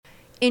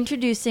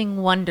Introducing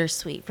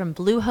Wondersuite from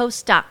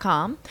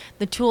Bluehost.com,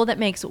 the tool that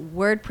makes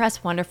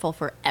WordPress wonderful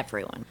for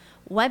everyone.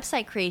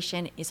 Website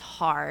creation is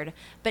hard,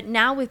 but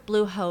now with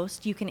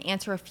Bluehost, you can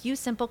answer a few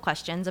simple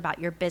questions about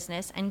your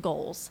business and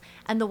goals,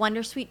 and the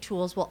Wondersuite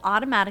tools will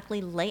automatically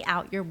lay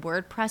out your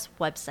WordPress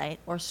website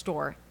or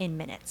store in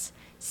minutes.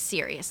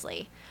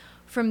 Seriously.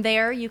 From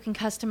there, you can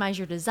customize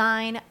your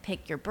design,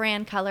 pick your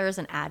brand colors,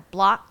 and add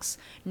blocks.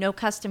 No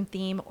custom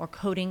theme or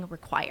coding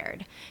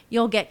required.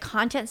 You'll get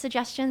content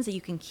suggestions that you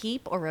can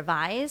keep or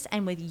revise,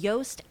 and with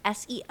Yoast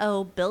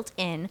SEO built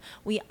in,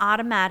 we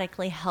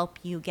automatically help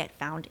you get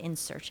found in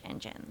search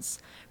engines.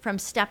 From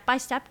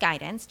step-by-step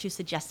guidance to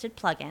suggested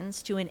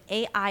plugins to an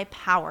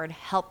AI-powered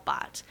help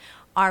bot,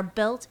 our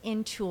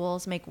built-in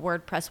tools make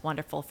WordPress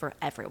wonderful for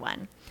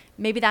everyone.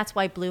 Maybe that's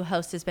why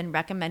Bluehost has been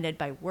recommended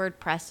by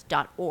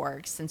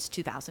WordPress.org since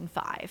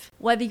 2005.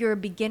 Whether you're a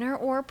beginner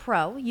or a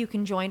pro, you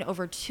can join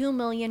over 2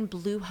 million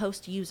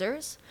Bluehost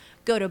users.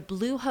 Go to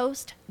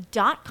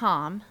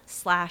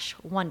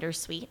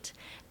bluehost.com/wondersuite.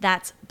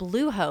 That's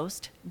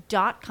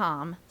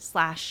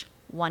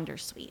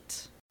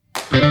bluehost.com/wondersuite.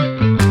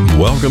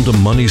 Welcome to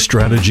Money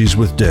Strategies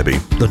with Debbie,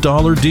 the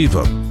Dollar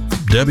Diva.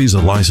 Debbie's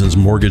a licensed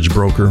mortgage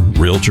broker,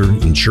 realtor,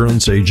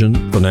 insurance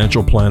agent,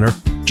 financial planner,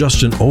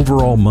 just an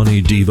overall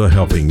money diva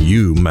helping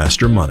you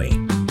master money.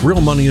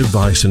 Real money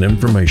advice and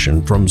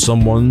information from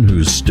someone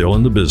who's still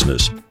in the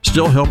business,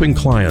 still helping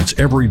clients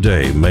every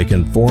day make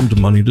informed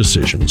money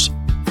decisions.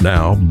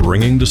 Now,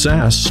 bringing the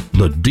sass,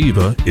 the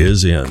diva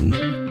is in.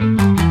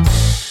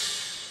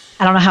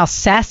 I don't know how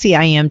sassy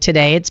I am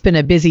today. It's been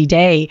a busy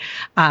day.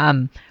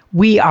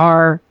 We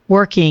are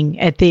working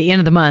at the end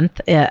of the month,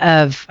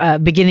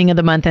 beginning of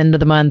the month, end of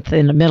the month,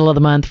 in the middle of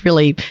the month,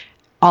 really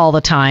all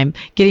the time,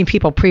 getting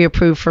people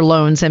pre-approved for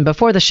loans. And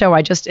before the show,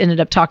 I just ended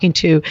up talking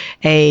to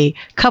a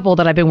couple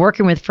that I've been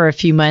working with for a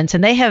few months,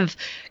 and they have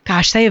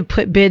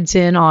put bids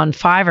in on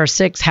 5 or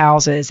 6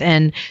 houses.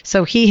 And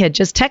so he had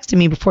just texted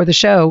me before the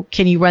show,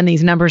 can you run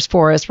these numbers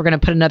for us? We're going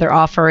to put another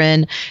offer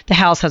in. The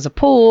house has a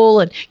pool,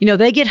 and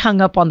they get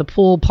hung up on the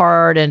pool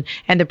part and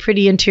the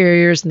pretty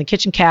interiors and the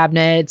kitchen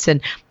cabinets,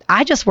 and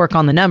I just work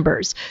on the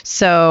numbers.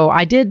 So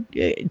I did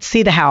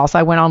see the house.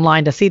 I went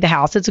online to see the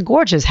house. It's a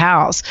gorgeous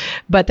house.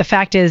 But the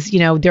fact is,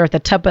 they're at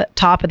the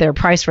top of their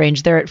price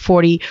range. They're at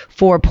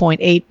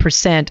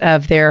 44.8%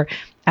 of their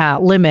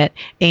limit,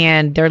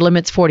 and their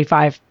limit's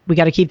 45. We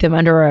got to keep them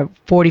under a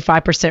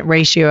 45%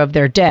 ratio of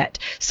their debt.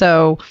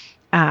 So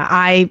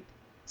I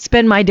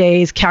spend my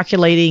days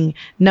calculating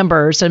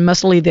numbers, and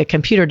mostly the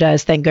computer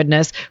does, thank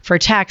goodness, for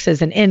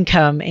taxes and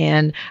income,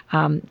 and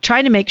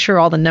trying to make sure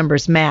all the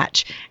numbers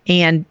match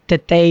and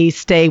that they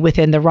stay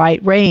within the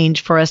right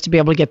range for us to be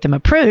able to get them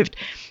approved.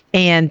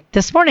 And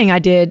this morning I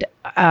did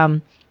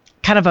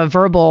kind of a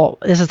verbal,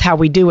 this is how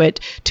we do it,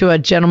 to a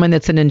gentleman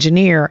that's an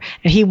engineer,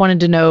 and he wanted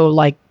to know,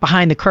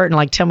 behind the curtain,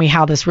 tell me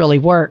how this really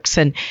works.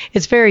 And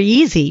it's very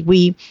easy.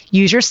 We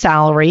use your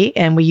salary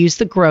and we use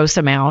the gross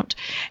amount,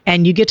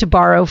 and you get to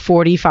borrow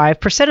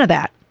 45% of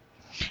that.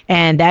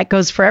 And that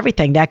goes for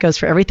everything. That goes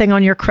for everything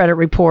on your credit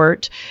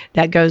report.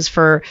 That goes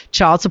for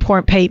child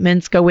support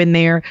payments, go in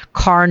there,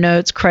 car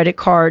notes, credit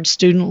cards,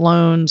 student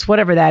loans,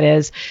 whatever that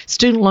is.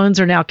 Student loans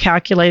are now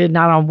calculated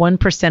not on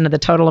 1% of the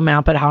total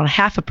amount, but on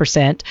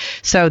 0.5%.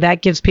 So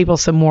that gives people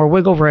some more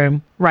wiggle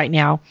room right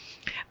now.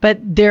 But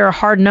there are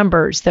hard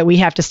numbers that we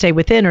have to stay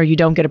within, or you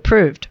don't get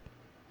approved.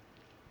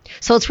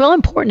 So it's real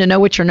important to know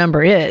what your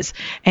number is.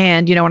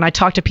 And, when I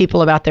talk to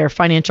people about their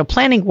financial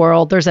planning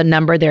world, there's a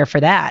number there for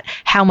that.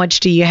 How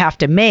much do you have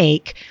to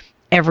make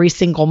every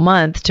single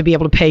month to be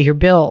able to pay your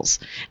bills?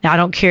 Now, I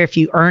don't care if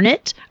you earn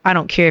it. I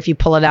don't care if you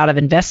pull it out of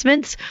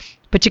investments,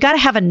 but you got to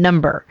have a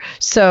number.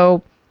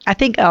 So I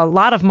think a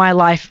lot of my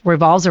life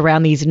revolves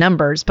around these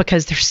numbers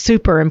because they're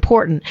super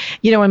important.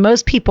 And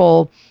most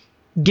people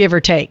give or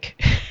take.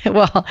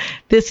 Well,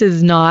 this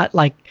is not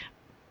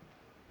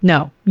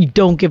no, you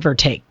don't give or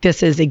take.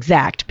 This is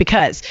exact,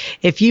 because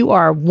if you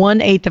are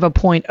 1/8 of a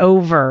point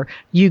over,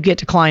 you get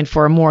declined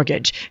for a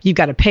mortgage. You've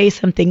got to pay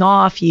something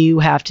off. You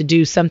have to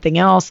do something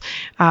else.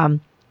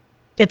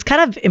 It's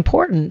kind of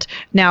important.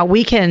 Now,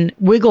 we can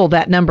wiggle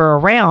that number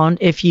around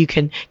if you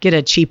can get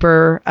a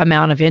cheaper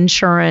amount of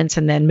insurance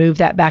and then move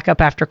that back up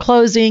after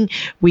closing.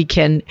 We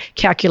can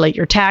calculate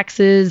your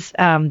taxes.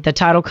 The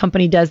title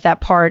company does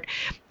that part.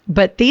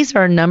 But these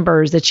are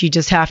numbers that you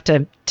just have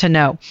to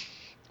know.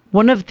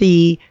 One of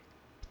the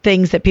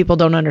things that people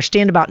don't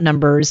understand about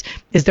numbers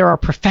is there are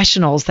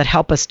professionals that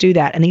help us do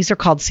that, and these are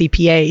called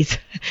CPAs.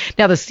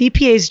 Now, the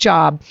CPA's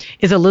job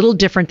is a little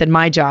different than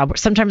my job.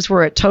 Sometimes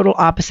we're at total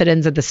opposite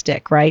ends of the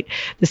stick, right?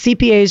 The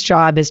CPA's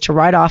job is to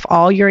write off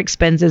all your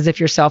expenses if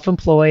you're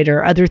self-employed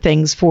or other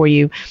things for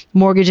you,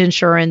 mortgage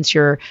insurance,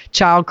 your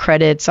child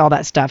credits, all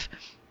that stuff.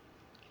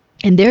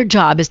 And their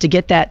job is to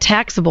get that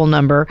taxable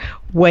number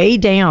way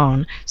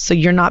down so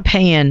you're not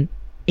paying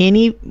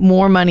any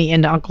more money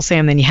into Uncle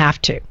Sam than you have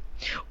to,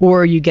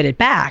 or you get it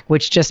back,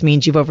 which just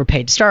means you've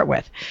overpaid to start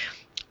with.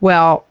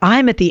 Well,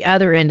 I'm at the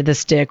other end of the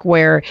stick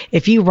where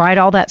if you write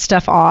all that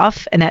stuff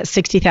off and that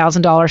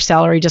 $60,000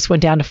 salary just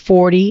went down to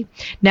 40,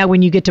 now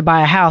when you get to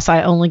buy a house,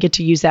 I only get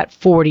to use that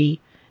 40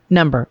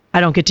 number.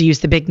 I don't get to use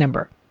the big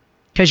number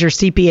because your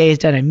CPA has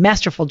done a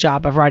masterful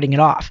job of writing it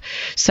off.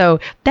 So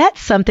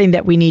that's something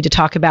that we need to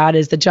talk about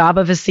is the job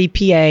of a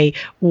CPA.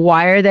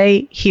 Why are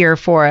they here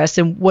for us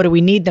and what do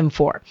we need them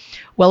for?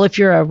 Well, if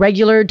you're a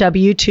regular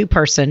W-2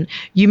 person,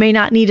 you may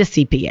not need a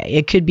CPA.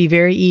 It could be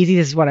very easy.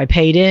 This is what I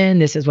paid in.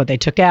 This is what they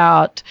took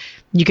out.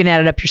 You can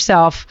add it up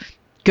yourself.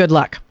 Good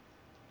luck.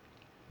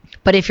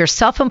 But if you're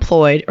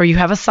self-employed or you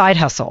have a side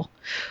hustle,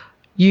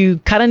 you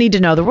kind of need to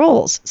know the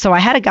rules. So I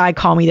had a guy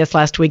call me this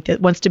last week that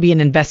wants to be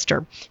an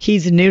investor.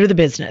 He's new to the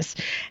business.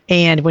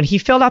 And when he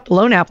filled out the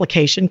loan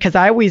application,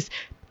 because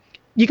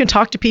you can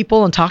talk to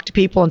people and talk to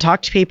people and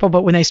talk to people,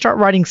 but when they start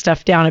writing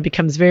stuff down, it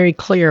becomes very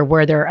clear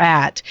where they're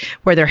at,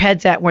 where their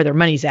head's at, where their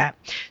money's at.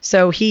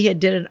 So he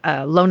did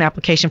a loan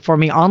application for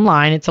me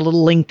online. It's a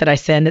little link that I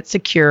send that's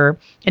secure,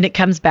 and it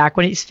comes back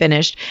when he's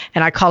finished.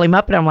 And I call him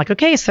up and I'm like,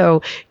 okay,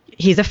 so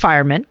he's a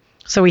fireman.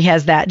 So he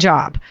has that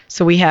job.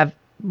 So we have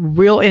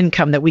real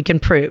income that we can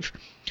prove.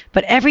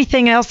 But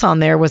everything else on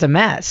there was a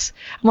mess.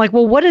 I'm like,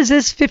 well, what is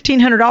this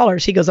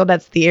 $1,500? He goes, oh,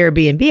 that's the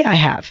Airbnb I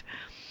have.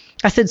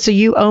 I said, so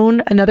you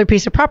own another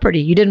piece of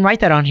property. You didn't write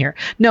that on here.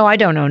 No, I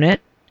don't own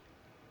it.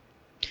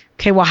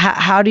 Okay, well,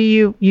 how do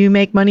you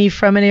make money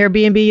from an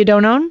Airbnb you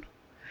don't own?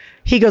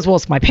 He goes, well,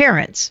 it's my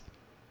parents.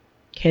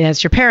 Okay,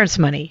 that's your parents'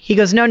 money. He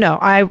goes, no,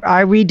 I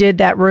redid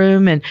that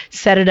room and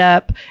set it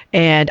up,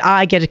 and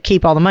I get to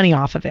keep all the money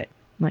off of it.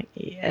 I'm like,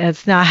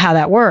 that's not how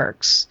that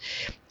works.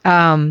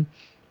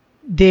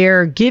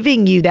 They're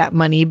giving you that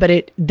money,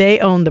 but they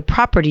own the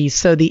property,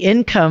 so the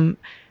income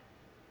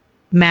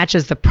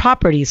matches the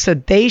property. So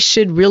they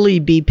should really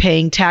be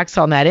paying tax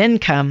on that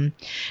income.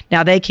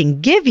 Now they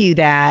can give you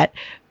that,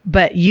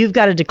 but you've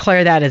got to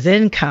declare that as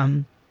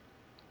income.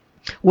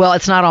 Well,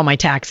 it's not on my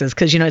taxes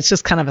because, it's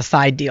just kind of a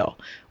side deal.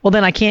 Well,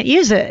 then I can't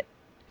use it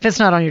if it's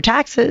not on your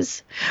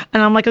taxes.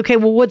 And I'm like, okay,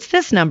 well, what's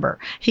this number?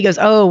 He goes,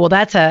 oh, well,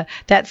 that's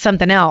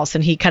something else.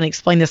 And he kind of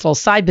explained this little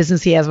side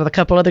business he has with a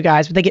couple other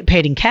guys, but they get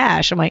paid in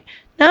cash. I'm like,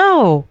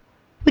 no,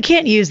 we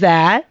can't use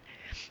that.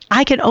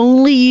 I can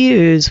only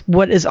use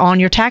what is on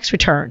your tax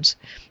returns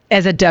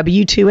as a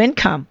W-2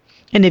 income.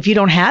 And if you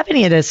don't have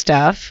any of this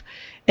stuff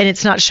and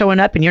it's not showing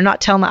up and you're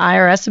not telling the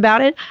IRS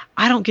about it,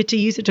 I don't get to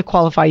use it to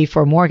qualify you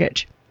for a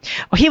mortgage.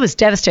 Well, he was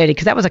devastated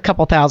because that was a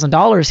couple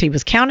 $1,000s he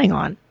was counting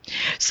on.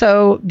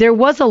 So there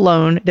was a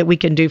loan that we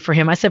can do for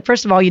him. I said,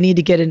 first of all, you need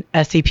to get a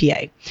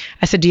CPA.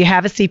 I said, do you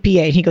have a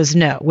CPA? And he goes,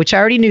 no, which I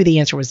already knew the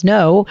answer was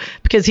no,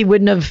 because he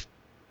wouldn't have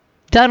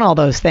done all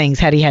those things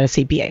had he had a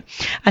CPA.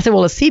 I said,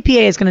 well, a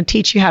CPA is going to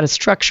teach you how to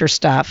structure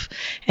stuff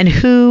and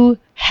who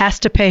has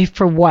to pay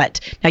for what.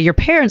 Now, your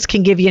parents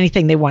can give you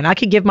anything they want. I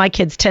could give my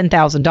kids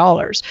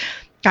 $10,000.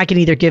 I can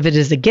either give it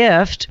as a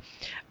gift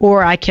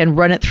or I can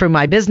run it through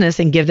my business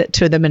and give it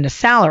to them in a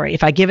salary.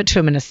 If I give it to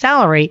them in a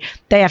salary,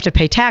 they have to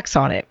pay tax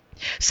on it.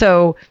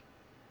 So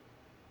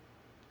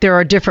there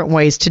are different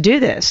ways to do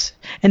this.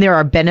 And there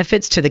are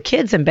benefits to the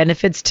kids and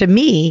benefits to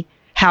me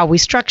how we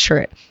structure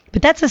it.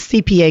 But that's a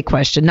CPA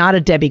question, not a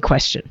Debbie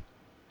question.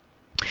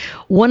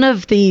 One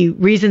of the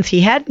reasons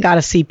he hadn't got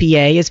a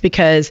CPA is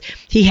because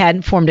he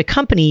hadn't formed a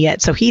company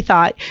yet. So he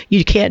thought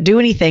you can't do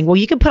anything. Well,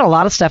 you can put a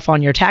lot of stuff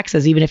on your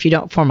taxes, even if you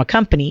don't form a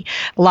company.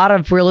 A lot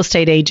of real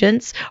estate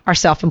agents are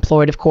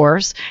self-employed, of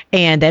course,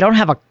 and they don't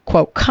have a,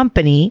 quote,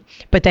 company,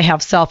 but they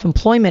have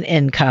self-employment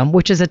income,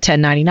 which is a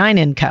 1099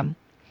 income.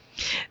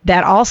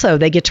 That also,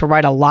 they get to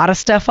write a lot of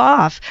stuff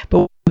off.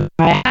 But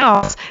my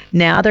house,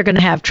 now they're going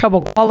to have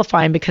trouble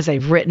qualifying because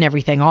they've written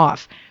everything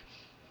off.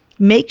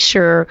 Make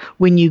sure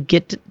when you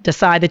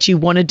decide that you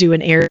want to do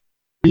an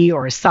Airbnb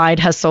or a side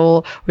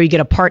hustle or you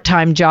get a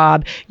part-time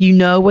job, you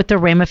know what the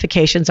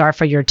ramifications are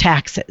for your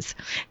taxes.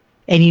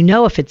 And you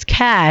know if it's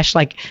cash,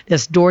 like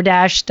this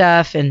DoorDash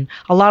stuff and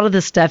a lot of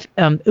the stuff,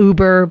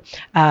 Uber.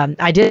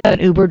 I did an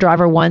Uber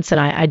driver once and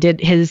I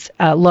did his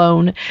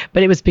loan,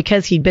 but it was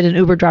because he'd been an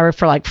Uber driver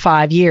for like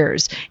 5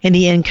 years and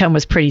the income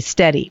was pretty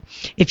steady.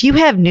 If you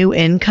have new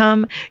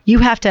income, you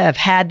have to have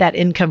had that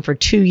income for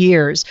 2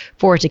 years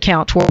for it to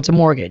count towards a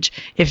mortgage.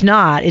 If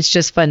not, it's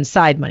just fun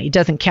side money. It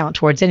doesn't count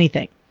towards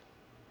anything.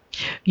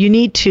 You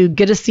need to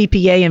get a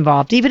CPA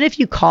involved. Even if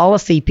you call a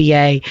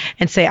CPA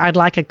and say, I'd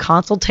like a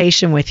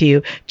consultation with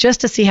you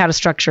just to see how to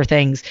structure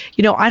things.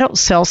 I don't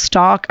sell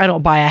stock. I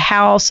don't buy a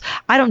house.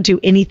 I don't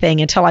do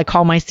anything until I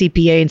call my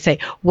CPA and say,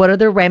 what are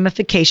the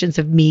ramifications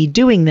of me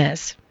doing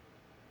this?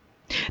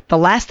 The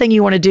last thing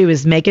you want to do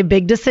is make a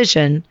big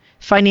decision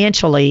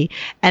financially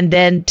and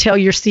then tell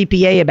your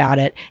CPA about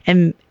it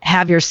and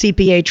have your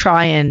CPA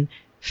try and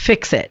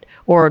fix it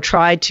or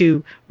try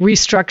to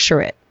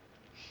restructure it.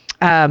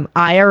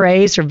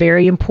 IRAs are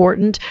very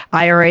important.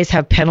 IRAs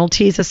have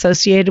penalties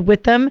associated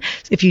with them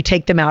if you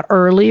take them out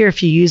early or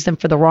if you use them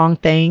for the wrong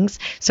things.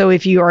 So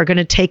if you are going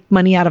to take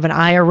money out of an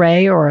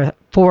IRA or a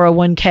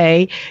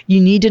 401k, you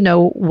need to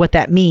know what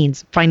that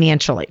means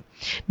financially.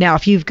 Now,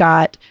 if you've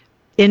got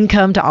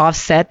income to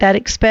offset that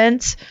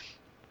expense,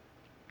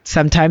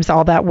 sometimes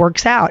all that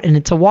works out and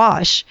it's a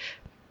wash.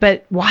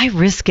 But why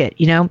risk it,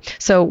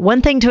 So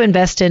one thing to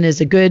invest in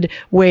is a good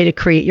way to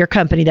create your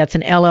company. That's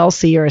an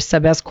LLC or a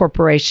sub-S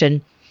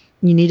corporation.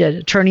 You need an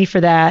attorney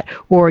for that,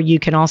 or you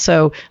can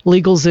also,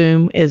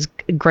 LegalZoom is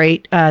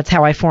great. It's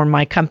how I form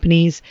my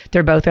companies.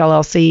 They're both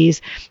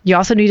LLCs. You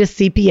also need a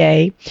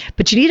CPA,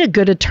 but you need a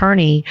good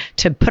attorney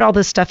to put all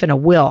this stuff in a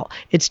will.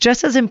 It's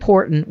just as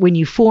important when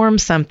you form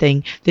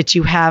something that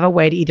you have a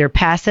way to either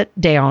pass it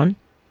down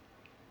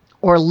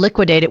or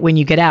liquidate it when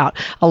you get out.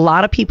 A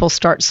lot of people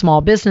start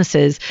small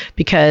businesses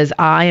because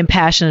I am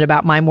passionate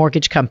about my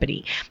mortgage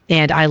company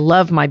and I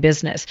love my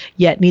business,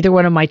 yet neither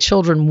one of my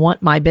children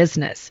want my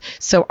business.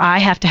 So I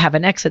have to have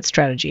an exit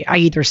strategy. I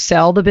either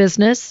sell the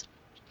business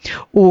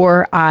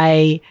or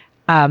I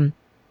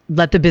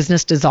let the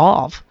business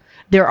dissolve.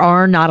 There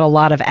are not a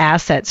lot of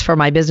assets for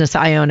my business.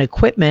 I own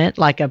equipment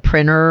like a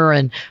printer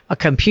and a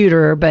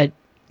computer, but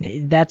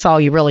that's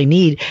all you really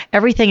need.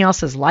 Everything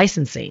else is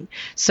licensing.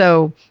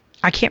 So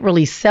I can't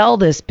really sell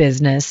this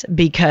business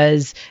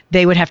because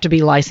they would have to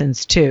be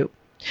licensed too.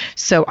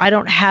 So I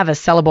don't have a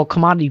sellable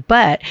commodity.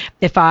 But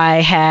if I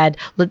had,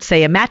 let's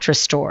say, a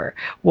mattress store,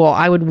 well,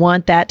 I would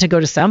want that to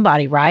go to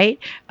somebody, right?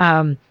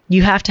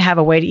 You have to have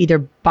a way to either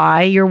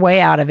buy your way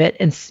out of it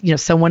and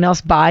someone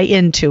else buy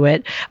into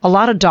it. A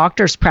lot of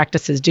doctors'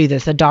 practices do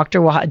this. A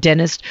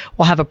dentist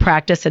will have a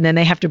practice and then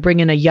they have to bring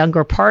in a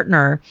younger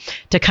partner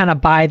to kind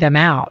of buy them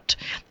out.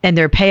 And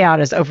their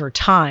payout is over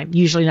time,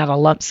 usually not a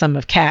lump sum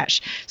of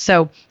cash.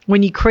 So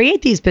when you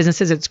create these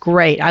businesses, it's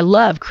great. I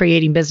love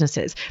creating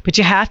businesses, but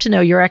you have to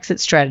know your exit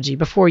strategy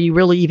before you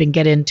really even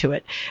get into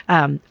it,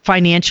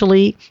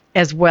 financially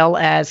as well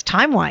as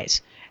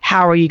time-wise.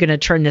 How are you going to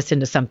turn this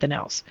into something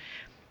else?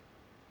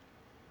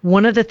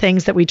 One of the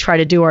things that we try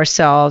to do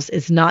ourselves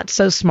is not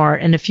so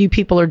smart, and a few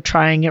people are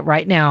trying it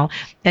right now,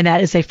 and that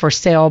is a for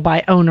sale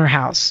by owner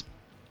house.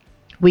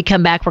 We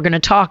come back, we're going to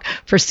talk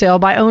for sale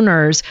by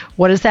owners.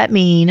 What does that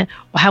mean?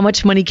 How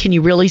much money can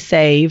you really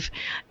save?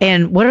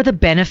 And what are the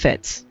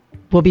benefits?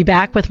 We'll be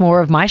back with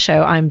more of my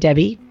show. I'm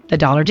Debbie, the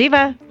Dollar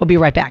Diva. We'll be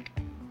right back.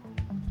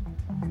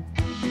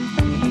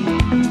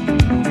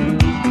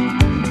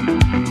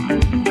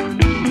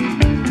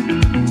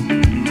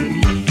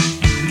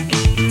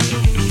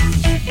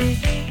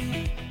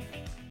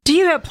 Do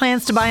you have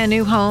plans to buy a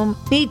new home?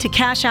 Need to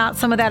cash out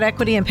some of that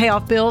equity and pay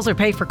off bills or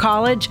pay for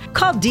college?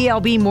 Call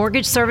DLB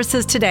Mortgage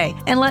Services today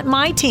and let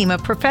my team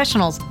of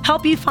professionals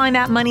help you find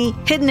that money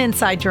hidden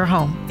inside your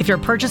home. If you're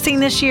purchasing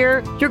this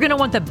year, you're going to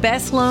want the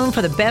best loan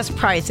for the best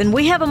price, and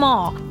we have them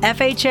all.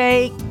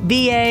 FHA,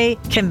 VA,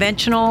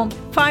 conventional,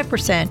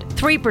 5%,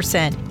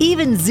 3%,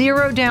 even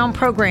zero down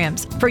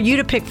programs for you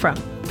to pick from.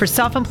 For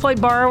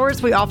self-employed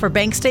borrowers, we offer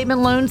bank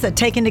statement loans that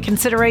take into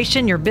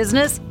consideration your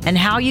business and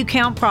how you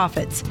count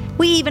profits.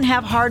 We even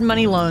have hard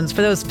money loans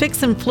for those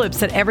fix and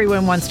flips that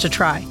everyone wants to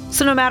try.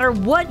 So no matter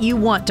what you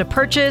want to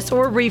purchase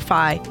or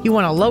refi, you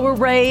want a lower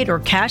rate or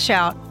cash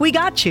out, we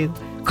got you.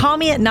 Call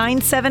me at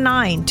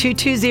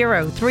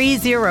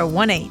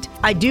 979-220-3018.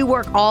 I do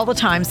work all the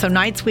time, so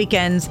nights,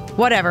 weekends,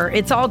 whatever,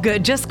 it's all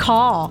good. Just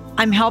call.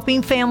 I'm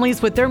helping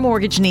families with their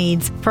mortgage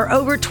needs for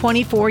over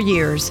 24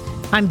 years.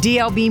 I'm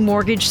DLB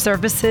Mortgage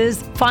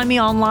Services. Find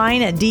me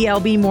online at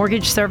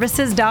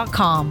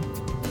dlbmortgageservices.com.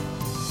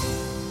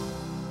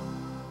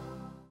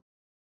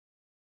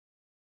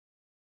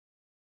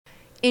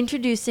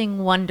 Introducing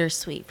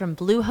Wondersuite from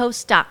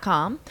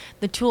Bluehost.com,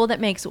 the tool that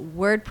makes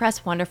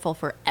WordPress wonderful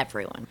for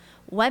everyone.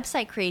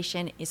 Website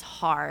creation is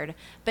hard,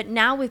 but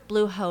now with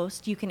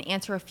Bluehost, you can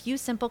answer a few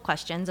simple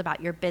questions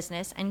about your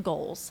business and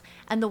goals,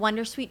 and the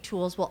Wondersuite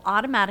tools will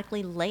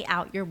automatically lay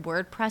out your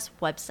WordPress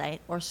website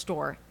or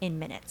store in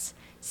minutes.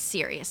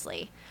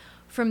 Seriously.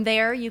 From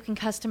there, you can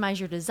customize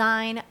your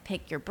design,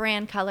 pick your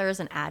brand colors,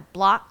 and add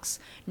blocks.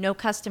 No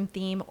custom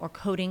theme or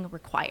coding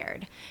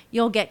required.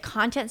 You'll get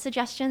content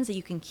suggestions that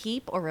you can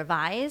keep or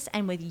revise,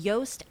 and with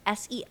Yoast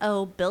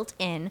SEO built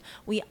in,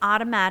 we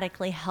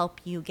automatically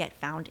help you get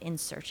found in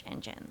search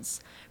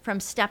engines. From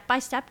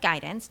step-by-step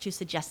guidance to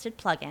suggested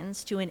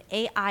plugins to an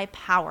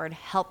AI-powered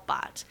help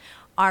bot,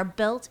 our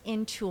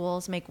built-in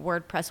tools make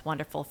WordPress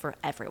wonderful for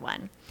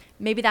everyone.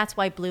 Maybe that's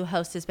why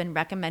Bluehost has been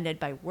recommended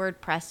by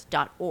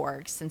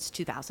WordPress.org since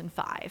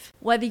 2005.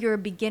 Whether you're a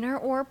beginner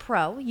or a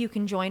pro, you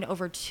can join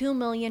over 2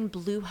 million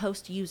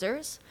Bluehost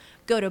users.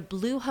 Go to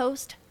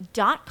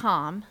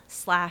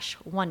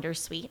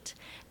bluehost.com/wondersuite.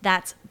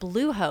 That's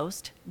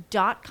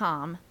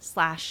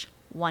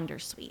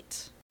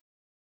bluehost.com/wondersuite.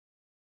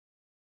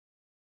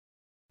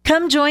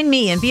 Come join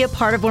me and be a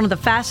part of one of the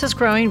fastest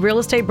growing real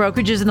estate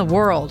brokerages in the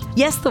world.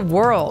 Yes, the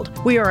world.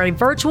 We are a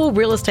virtual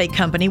real estate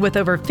company with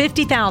over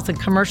 50,000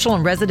 commercial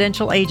and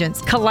residential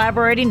agents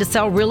collaborating to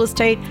sell real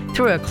estate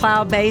through a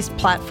cloud-based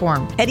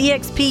platform. At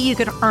EXP, you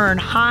can earn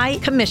high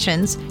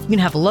commissions. You can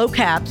have low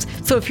caps.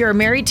 So if you're a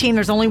married team,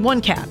 there's only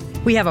one cap.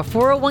 We have a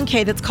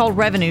 401k that's called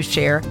Revenue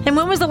Share. And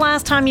when was the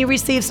last time you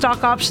received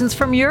stock options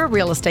from your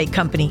real estate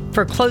company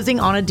for closing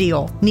on a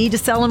deal? Need to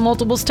sell in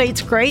multiple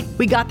states? Great.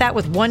 We got that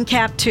with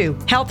OneCap too.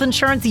 Health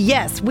insurance?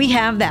 Yes, we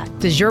have that.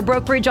 Does your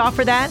brokerage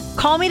offer that?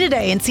 Call me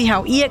today and see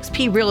how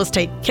eXp Real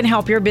Estate can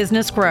help your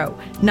business grow.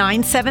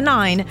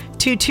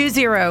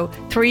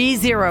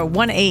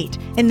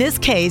 979-220-3018. In this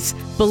case,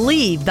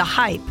 believe the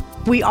hype.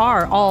 We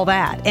are all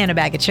that and a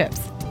bag of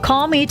chips.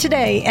 Call me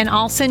today and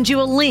I'll send you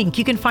a link.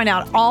 You can find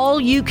out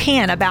all you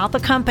can about the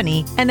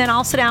company, and then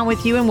I'll sit down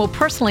with you and we'll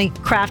personally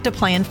craft a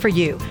plan for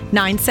you.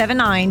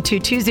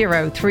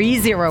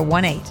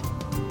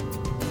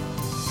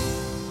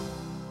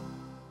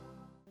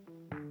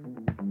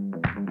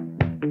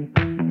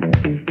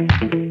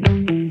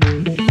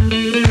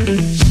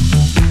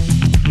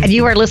 And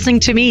you are listening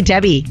to me,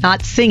 Debbie,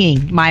 not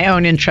singing my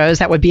own intros.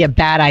 That would be a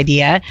bad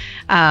idea.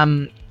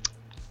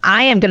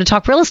 I am going to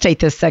talk real estate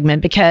this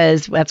segment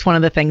because that's one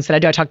of the things that I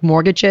do. I talk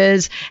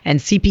mortgages and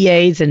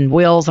CPAs and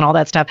wills and all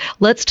that stuff.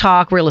 Let's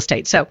talk real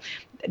estate. So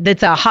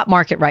it's a hot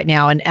market right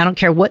now. And I don't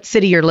care what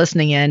city you're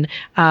listening in.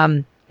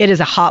 It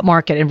is a hot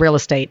market in real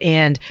estate.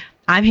 And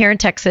I'm here in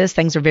Texas.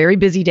 Things are very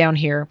busy down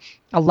here.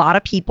 A lot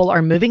of people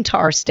are moving to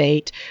our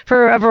state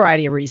for a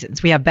variety of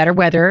reasons. We have better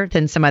weather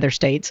than some other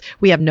states.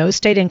 We have no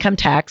state income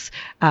tax.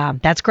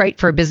 That's great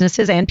for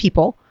businesses and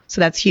people.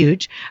 So that's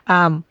huge.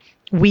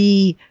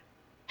 We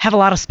have a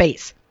lot of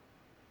space.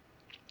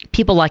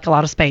 People like a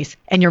lot of space,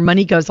 and your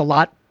money goes a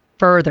lot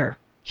further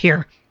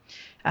here.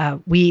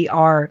 We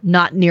are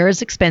not near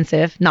as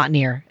expensive,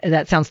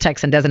 that sounds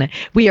Texan, doesn't it?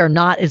 We are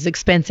not as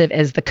expensive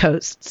as the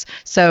coasts,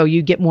 so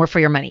you get more for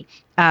your money.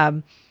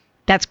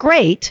 That's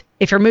great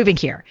if you're moving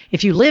here.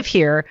 If you live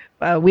here,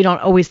 we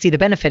don't always see the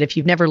benefit. If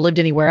you've never lived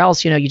anywhere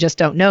else, you just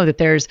don't know that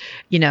there's,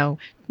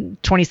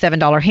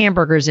 $27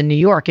 hamburgers in New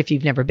York if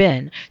you've never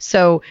been.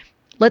 So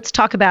let's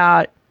talk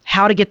about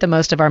how to get the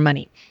most of our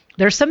money.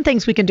 There's some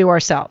things we can do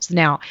ourselves.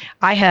 Now,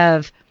 I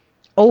have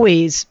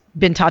always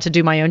been taught to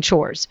do my own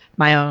chores,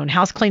 my own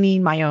house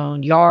cleaning, my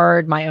own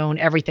yard, my own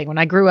everything. When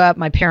I grew up,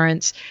 my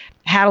parents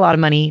had a lot of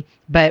money,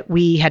 but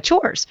we had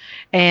chores.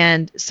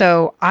 And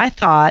so I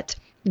thought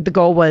the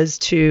goal was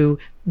to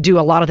do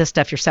a lot of this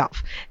stuff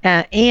yourself.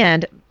 When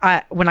I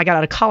got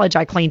out of college,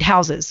 I cleaned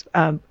houses.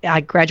 I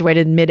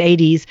graduated in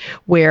mid-'80s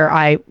where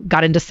I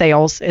got into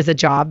sales as a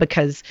job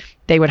because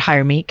they would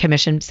hire me,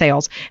 commission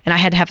sales, and I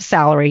had to have a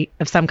salary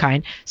of some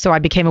kind. So I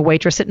became a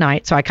waitress at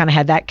night. So I kind of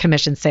had that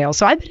commission sales.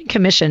 So I've been in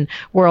commission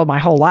world my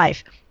whole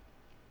life.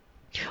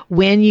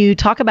 When you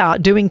talk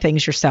about doing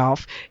things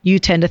yourself, you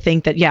tend to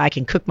think that, I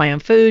can cook my own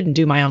food and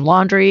do my own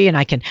laundry and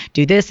I can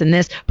do this and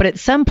this. But at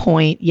some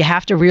point, you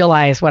have to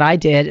realize what I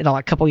did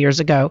a couple years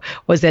ago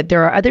was that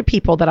there are other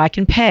people that I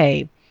can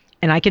pay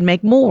and I can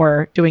make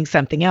more doing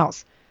something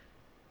else.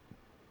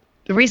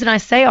 The reason I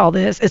say all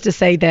this is to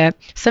say that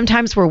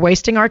sometimes we're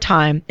wasting our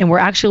time and we're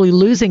actually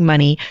losing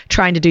money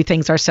trying to do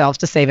things ourselves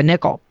to save a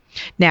nickel.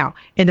 Now,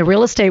 in the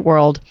real estate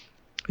world,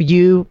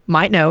 you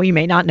might know, you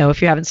may not know if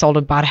you haven't sold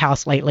or bought a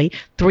house lately,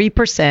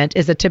 3%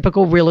 is a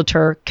typical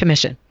realtor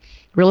commission.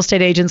 Real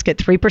estate agents get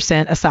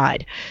 3%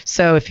 aside.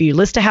 So if you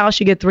list a house,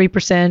 you get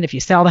 3%. If you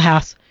sell the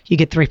house, you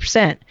get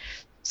 3%.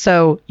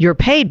 So you're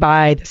paid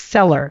by the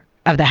seller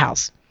of the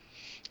house.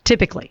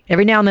 Typically,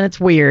 every now and then it's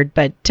weird,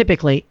 but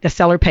typically the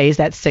seller pays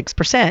that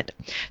 6%.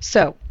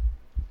 So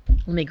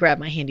let me grab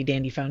my handy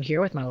dandy phone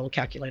here with my little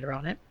calculator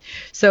on it.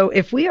 So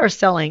if we are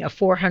selling a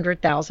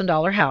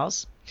 $400,000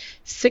 house,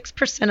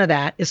 6% of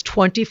that is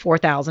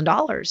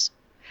 $24,000.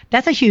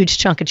 That's a huge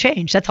chunk of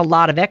change. That's a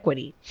lot of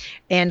equity.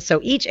 And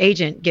so each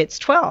agent gets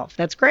 12.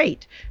 That's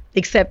great.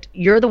 Except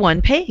you're the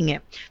one paying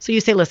it. So you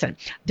say, listen,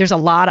 there's a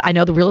lot. I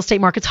know the real estate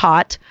market's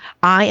hot.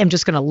 I am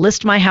just going to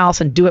list my house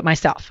and do it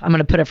myself. I'm going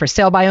to put a for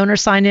sale by owner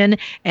sign in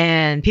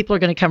and people are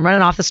going to come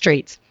running off the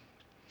streets.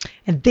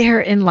 And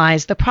therein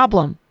lies the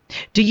problem.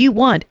 Do you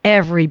want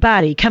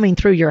everybody coming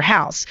through your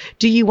house?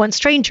 Do you want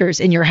strangers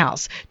in your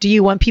house? Do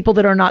you want people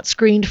that are not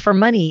screened for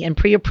money and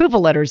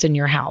pre-approval letters in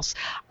your house?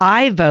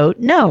 I vote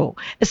no,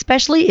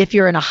 especially if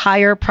you're in a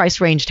higher price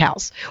ranged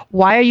house.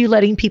 Why are you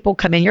letting people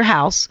come in your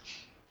house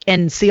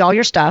and see all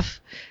your stuff?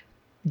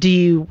 Do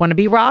you want to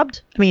be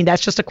robbed? I mean,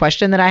 that's just a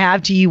question that I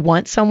have. Do you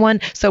want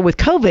someone? So with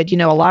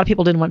COVID, a lot of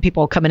people didn't want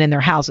people coming in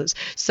their houses.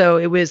 So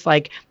it was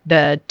like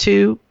the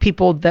two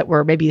people that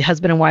were maybe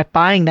husband and wife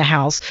buying the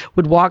house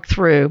would walk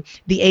through.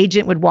 The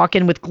agent would walk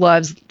in with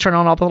gloves, turn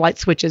on all the light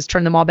switches,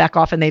 turn them all back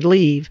off, and they'd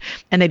leave,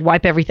 and they'd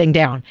wipe everything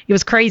down. It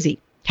was crazy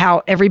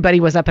how everybody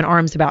was up in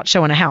arms about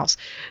showing a house.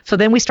 So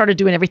then we started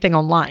doing everything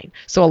online.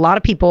 So a lot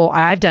of people,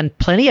 I've done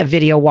plenty of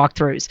video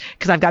walkthroughs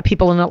because I've got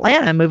people in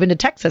Atlanta moving to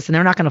Texas and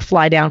they're not going to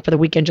fly down for the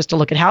weekend just to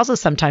look at houses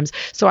sometimes.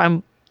 So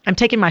I'm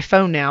taking my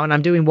phone now and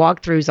I'm doing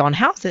walkthroughs on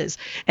houses,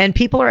 and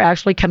people are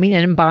actually coming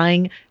in and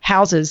buying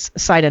houses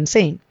sight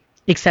unseen,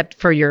 except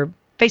for your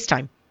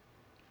FaceTime.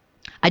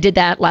 I did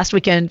that last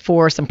weekend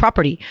for some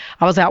property.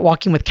 I was out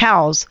walking with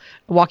cows,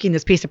 walking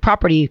this piece of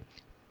property,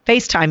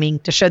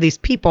 FaceTiming to show these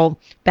people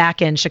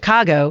back in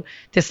Chicago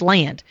this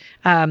land.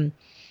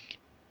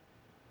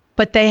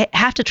 but they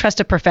have to trust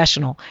a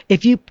professional.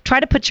 If you try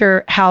to put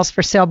your house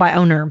for sale by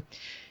owner,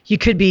 you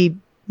could be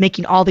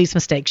making all these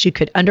mistakes. You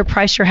could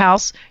underprice your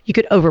house. You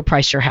could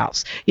overprice your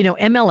house.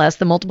 MLS,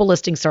 the multiple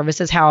listing service,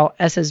 is how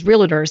us as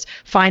realtors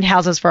find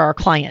houses for our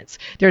clients.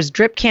 There's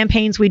drip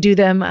campaigns. We do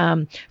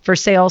them for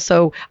sale.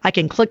 So I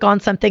can click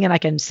on something and I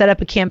can set up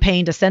a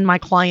campaign to send my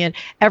client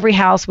every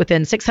house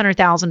within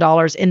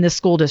 $600,000 in this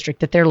school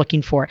district that they're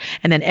looking for.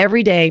 And then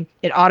every day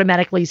it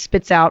automatically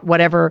spits out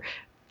whatever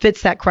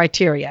fits that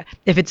criteria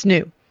if it's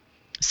new.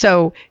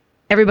 So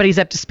everybody's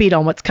up to speed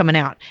on what's coming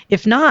out.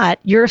 If not,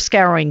 you're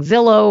scouring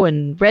Zillow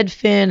and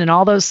Redfin and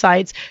all those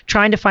sites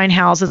trying to find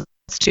houses.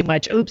 That's too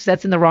much. Oops,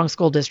 that's in the wrong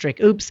school district.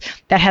 Oops,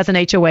 that has an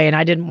HOA and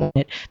I didn't want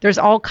it. There's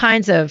all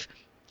kinds of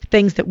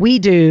things that we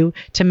do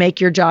to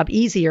make your job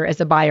easier as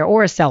a buyer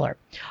or a seller.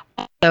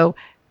 Also,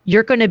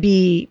 you're going to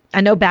be, I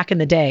know back in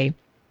the day,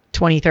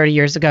 20, 30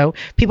 years ago,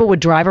 people would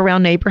drive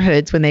around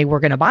neighborhoods when they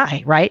were going to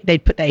buy, right? The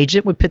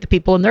agent would put the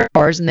people in their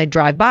cars and they'd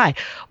drive by.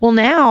 Well,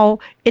 now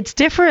it's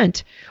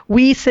different.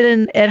 We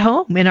sit at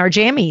home in our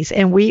jammies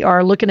and we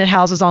are looking at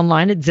houses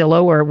online at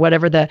Zillow or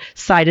whatever the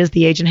site is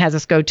the agent has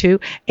us go to.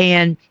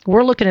 And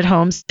we're looking at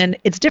homes and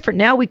it's different.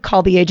 Now we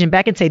call the agent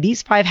back and say,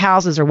 these 5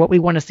 houses are what we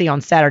want to see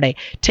on Saturday.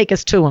 Take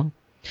us to them.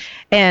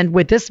 And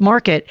with this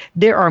market,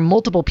 there are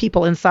multiple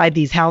people inside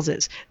these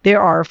houses.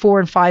 There are 4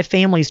 and 5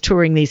 families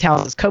touring these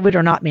houses, COVID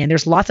or not, man.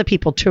 There's lots of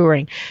people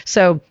touring.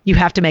 So you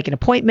have to make an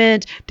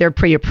appointment. They're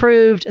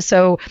pre-approved.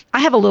 So I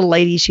have a little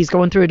lady. She's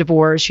going through a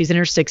divorce. She's in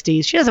her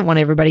 60s. She doesn't want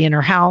everybody in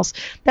her house.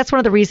 That's one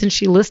of the reasons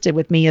she listed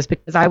with me is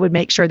because I would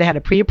make sure they had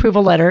a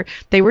pre-approval letter.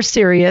 They were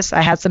serious. I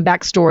had some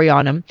backstory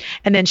on them.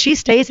 And then she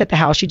stays at the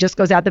house. She just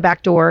goes out the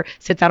back door,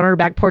 sits out on her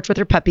back porch with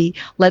her puppy,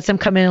 lets them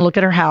come in and look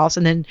at her house,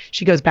 and then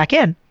she goes back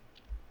in.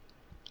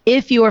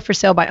 If you are for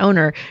sale by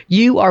owner,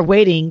 you are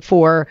waiting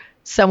for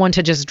someone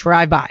to just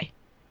drive by.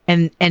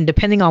 And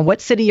depending on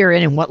what city you're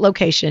in and what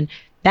location,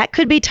 that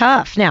could be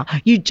tough. Now,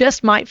 you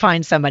just might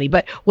find somebody,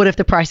 but what if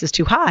the price is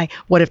too high?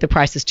 What if the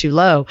price is too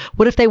low?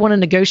 What if they want to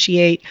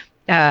negotiate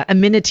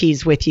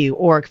amenities with you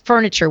or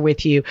furniture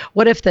with you?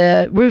 What if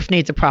the roof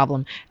needs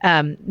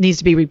needs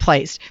to be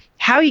replaced?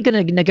 How are you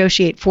going to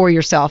negotiate for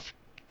yourself,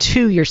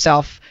 to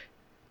yourself,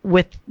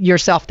 with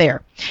yourself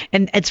there?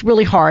 And it's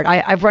really hard.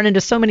 I've run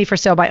into so many for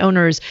sale by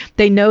owners.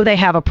 They know they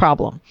have a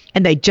problem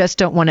and they just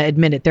don't want to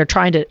admit it. They're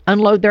trying to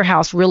unload their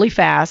house really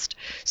fast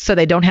so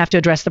they don't have to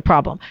address the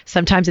problem.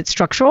 Sometimes it's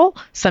structural,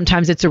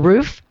 sometimes it's a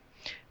roof,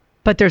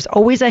 but there's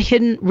always a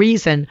hidden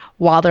reason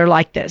why they're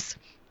like this.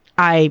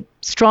 I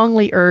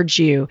strongly urge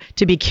you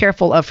to be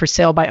careful of for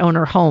sale by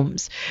owner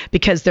homes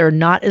because they're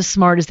not as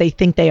smart as they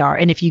think they are.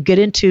 And if you get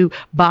into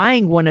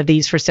buying one of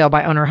these for sale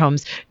by owner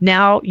homes,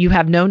 now you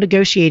have no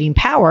negotiating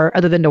power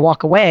other than to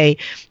walk away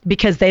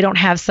because they don't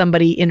have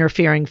somebody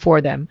interfering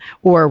for them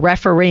or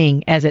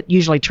refereeing, as it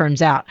usually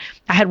turns out.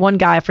 I had one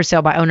guy for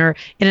sale by owner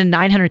in a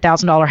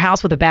 $900,000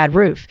 house with a bad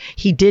roof.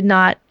 He did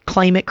not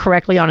claim it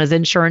correctly on his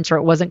insurance or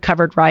it wasn't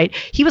covered right.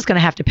 He was going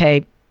to have to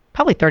pay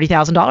probably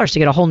 $30,000 to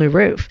get a whole new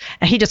roof.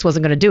 And he just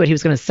wasn't going to do it. He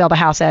was going to sell the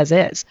house as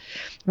is.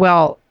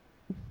 Well,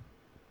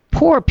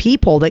 poor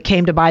people that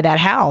came to buy that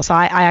house.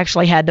 I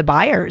actually had the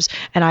buyers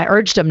and I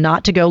urged them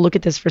not to go look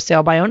at this for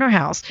sale by owner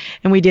house.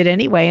 And we did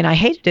anyway. And I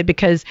hated it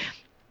because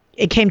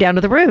it came down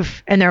to the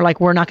roof. And they're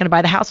like, we're not going to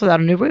buy the house without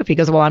a new roof. He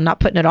goes, well, I'm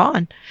not putting it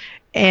on.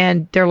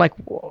 And they're like,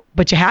 well,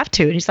 but you have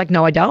to. And he's like,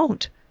 no, I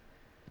don't.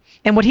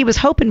 And what he was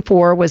hoping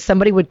for was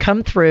somebody would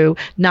come through,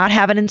 not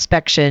have an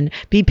inspection,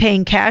 be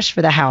paying cash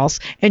for the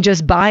house, and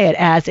just buy it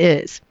as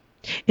is.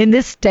 In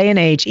this day and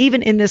age,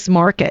 even in this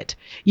market,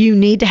 you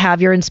need to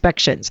have your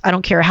inspections. I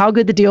don't care how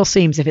good the deal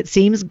seems. If it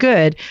seems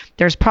good,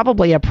 there's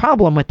probably a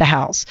problem with the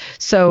house.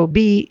 So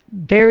be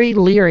very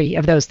leery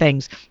of those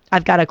things.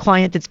 I've got a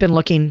client that's been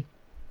looking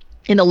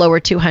in the lower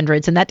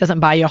 200s, and that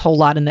doesn't buy you a whole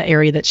lot in the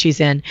area that she's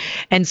in.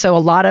 And so a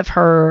lot of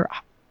her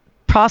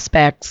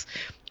prospects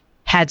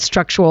had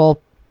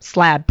structural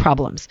slab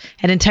problems.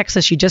 And in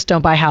Texas, you just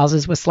don't buy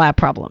houses with slab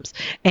problems.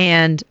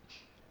 And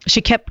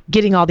she kept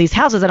getting all these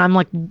houses. And I'm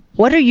like,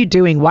 what are you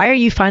doing? Why are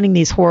you finding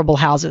these horrible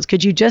houses?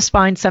 Could you just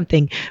find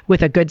something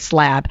with a good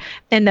slab?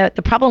 And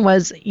the problem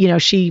was,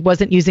 she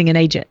wasn't using an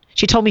agent.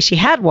 She told me she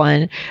had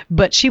one,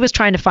 but she was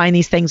trying to find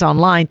these things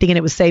online, thinking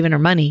it was saving her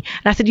money.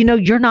 And I said,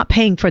 you're not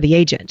paying for the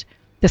agent.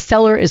 The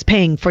seller is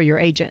paying for your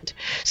agent.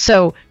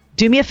 So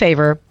do me a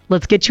favor.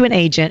 Let's get you an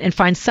agent and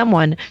find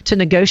someone to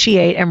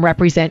negotiate and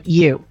represent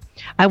you.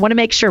 I want to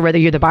make sure whether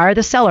you're the buyer or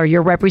the seller,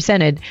 you're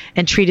represented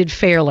and treated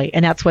fairly.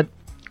 And that's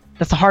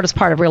the hardest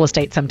part of real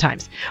estate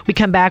sometimes. We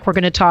come back, we're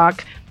going to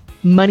talk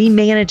money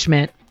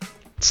management.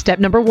 Step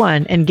number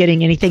 1 in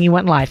getting anything you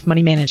want in life,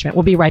 money management.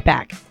 We'll be right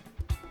back.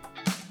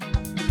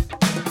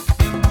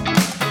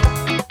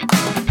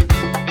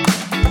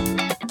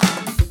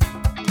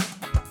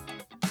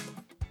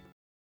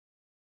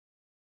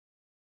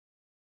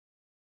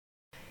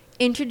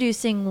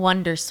 Introducing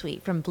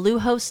Wondersuite from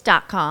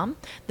Bluehost.com,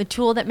 the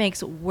tool that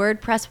makes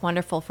WordPress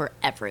wonderful for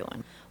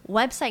everyone.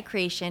 Website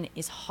creation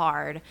is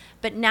hard,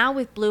 but now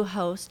with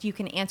Bluehost, you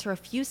can answer a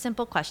few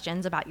simple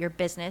questions about your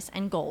business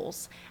and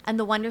goals, and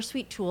the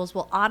Wondersuite tools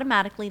will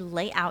automatically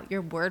lay out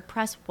your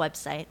WordPress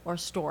website or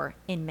store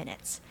in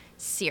minutes.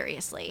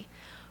 Seriously.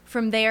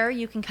 From there,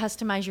 you can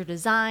customize your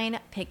design,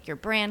 pick your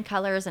brand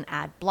colors, and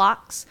add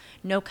blocks.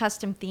 No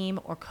custom theme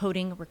or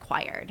coding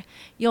required.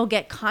 You'll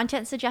get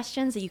content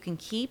suggestions that you can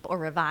keep or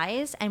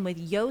revise, and with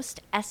Yoast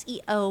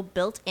SEO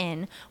built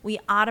in, we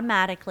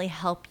automatically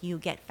help you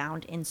get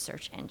found in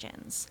search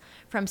engines.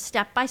 From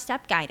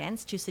step-by-step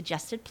guidance to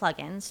suggested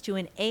plugins to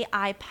an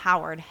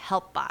AI-powered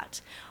help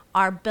bot,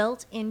 our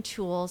built-in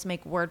tools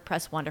make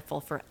WordPress wonderful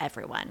for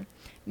everyone.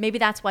 Maybe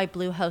that's why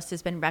Bluehost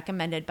has been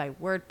recommended by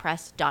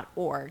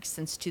WordPress.org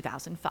since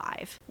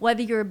 2005.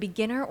 Whether you're a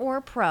beginner or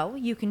a pro,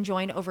 you can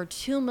join over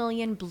 2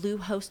 million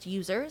Bluehost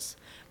users.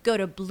 Go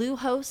to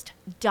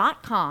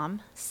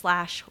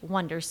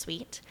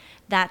bluehost.com/wondersuite.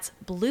 That's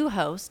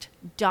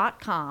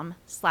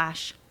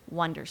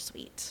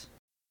bluehost.com/wondersuite.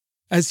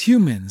 As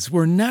humans,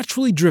 we're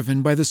naturally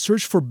driven by the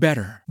search for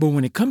better. But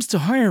when it comes to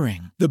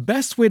hiring, the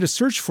best way to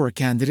search for a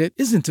candidate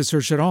isn't to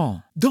search at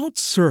all. Don't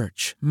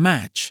search,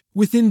 match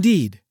with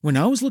Indeed. When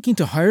I was looking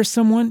to hire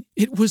someone,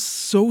 it was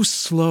so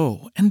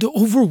slow and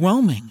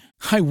overwhelming.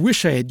 I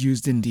wish I had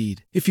used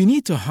Indeed. If you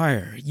need to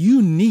hire,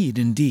 you need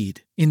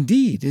Indeed.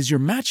 Indeed is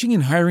your matching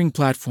and hiring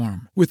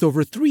platform with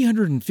over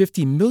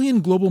 350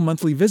 million global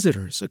monthly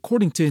visitors,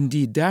 according to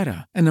Indeed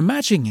data, and a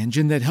matching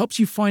engine that helps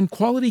you find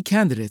quality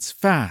candidates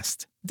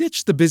fast.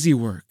 Ditch the busy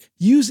work.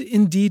 Use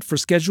Indeed for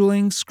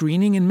scheduling,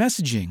 screening, and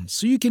messaging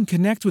so you can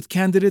connect with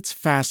candidates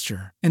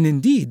faster. And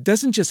Indeed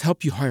doesn't just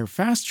help you hire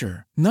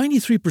faster.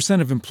 93%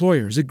 of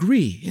employers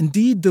agree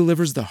Indeed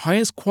delivers the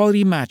highest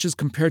quality matches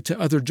compared to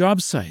other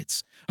job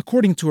sites,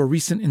 according to a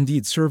recent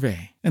Indeed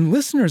survey. And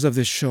listeners of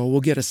this show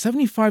will get a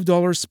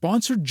 $75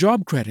 sponsored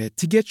job credit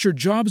to get your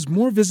jobs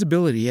more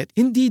visibility at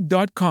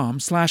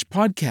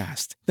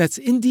Indeed.com/podcast. That's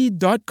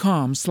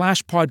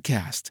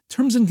Indeed.com/podcast.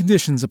 Terms and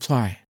conditions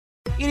apply.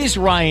 It is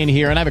Ryan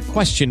here, and I have a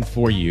question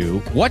for you.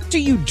 What do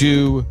you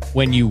do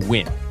when you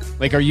win?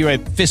 Like, are you a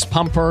fist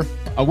pumper,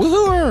 a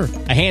woo-hooer,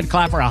 a hand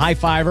clapper, a high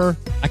fiver?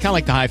 I kind of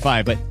like the high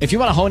five, but if you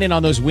want to hone in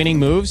on those winning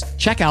moves,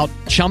 check out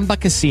Chumba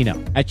Casino.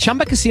 At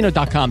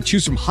ChumbaCasino.com,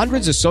 choose from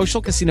hundreds of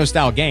social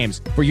casino-style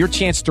games for your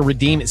chance to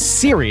redeem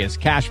serious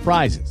cash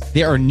prizes.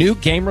 There are new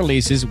game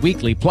releases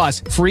weekly,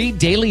 plus free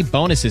daily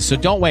bonuses. So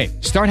don't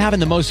wait. Start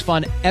having the most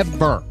fun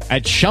ever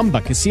at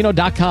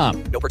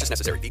ChumbaCasino.com. No purchase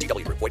necessary.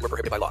 VGW. Void where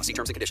prohibited by law. See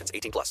terms and conditions.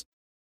 18+.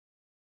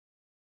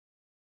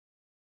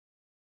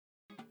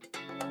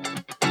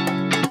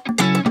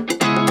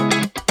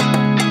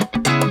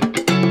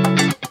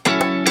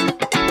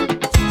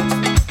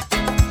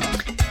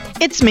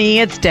 It's me,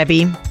 it's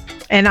Debbie,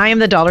 and I am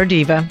the Dollar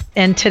Diva.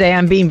 And today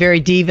I'm being very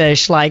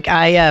diva-ish. Like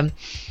I'm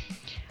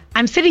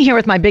sitting here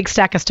with my big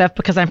stack of stuff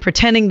because I'm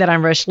pretending that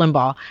I'm Rush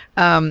Limbaugh.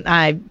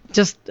 I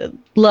just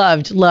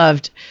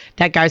loved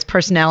that guy's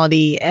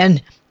personality,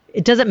 and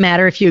it doesn't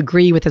matter if you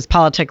agree with his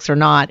politics or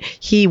not.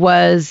 He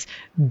was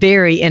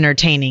very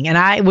entertaining, and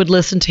I would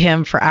listen to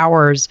him for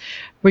hours,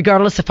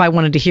 regardless if I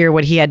wanted to hear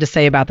what he had to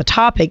say about the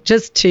topic,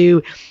 just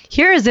to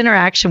hear his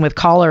interaction with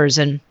callers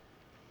and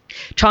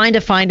trying to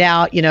find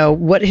out,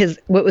 what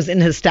was in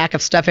his stack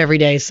of stuff every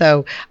day.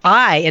 So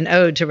I, an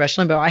ode to Rush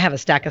Limbaugh, I have a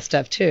stack of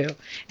stuff too.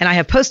 And I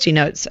have Post-it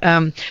notes.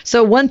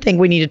 So one thing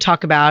we need to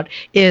talk about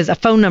is a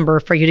phone number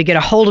for you to get a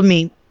hold of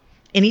me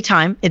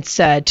anytime. It's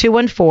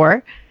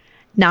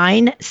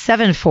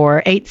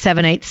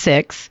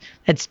 214-974-8786.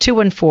 That's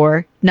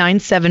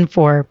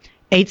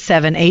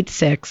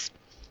 214-974-8786.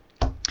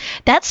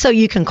 That's so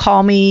you can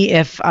call me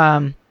if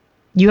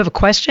you have a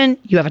question,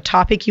 you have a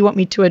topic you want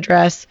me to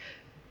address.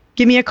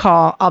 Give me a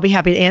call. I'll be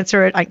happy to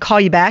answer it. I can call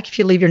you back. If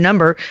you leave your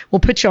number, we'll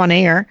put you on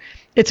air.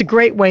 It's a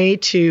great way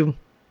to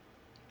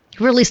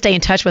really stay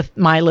in touch with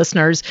my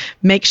listeners,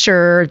 make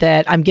sure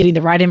that I'm getting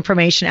the right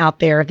information out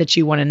there that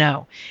you want to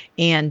know.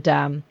 And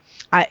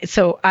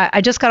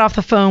I just got off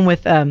the phone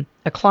with a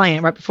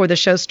client right before the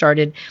show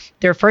started.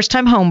 They're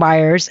first-time home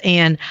buyers,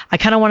 and I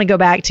kind of want to go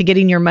back to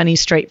getting your money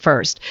straight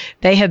first.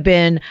 They have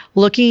been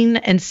looking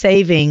and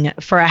saving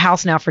for a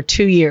house now for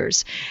 2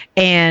 years,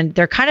 and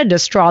they're kind of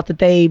distraught that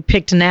they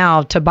picked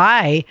now to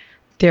buy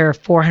their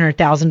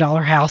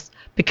 $400,000 house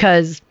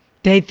because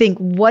they think,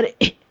 what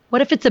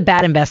if it's a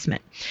bad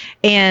investment?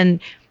 And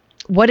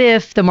what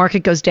if the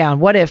market goes down?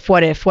 What if?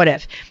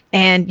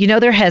 And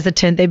they're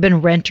hesitant. They've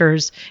been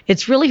renters.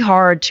 It's really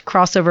hard to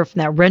cross over from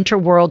that renter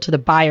world to the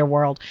buyer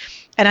world.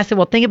 And I said,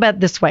 well, think about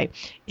it this way.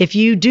 If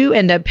you do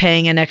end up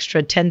paying an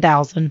extra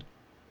 $10,000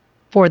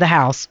 for the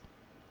house,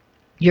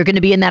 you're going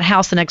to be in that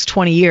house the next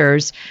 20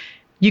 years.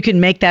 You can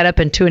make that up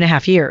in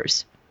 2.5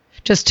 years.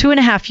 Just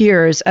 2.5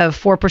 years of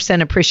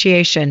 4%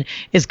 appreciation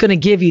is going to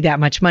give you that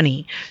much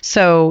money.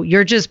 So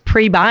you're just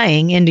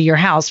pre-buying into your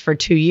house for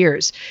 2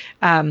 years.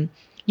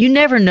 You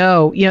never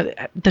know,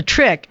 the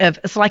trick of,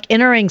 it's like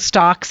entering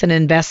stocks and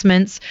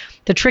investments.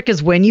 The trick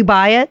is when you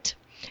buy it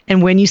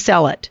and when you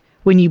sell it.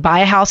 When you buy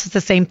a house, it's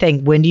the same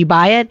thing. When do you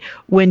buy it?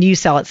 When do you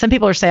sell it? Some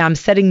people are saying, I'm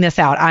setting this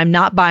out. I'm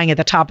not buying at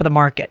the top of the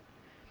market.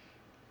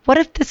 What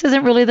if this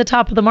isn't really the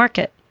top of the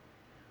market?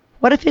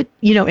 What if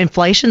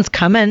inflation's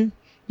coming?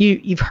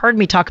 You've heard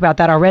me talk about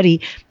that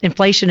already.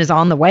 Inflation is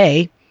on the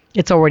way.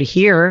 It's already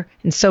here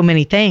in so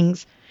many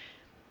things.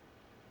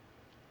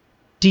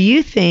 Do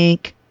you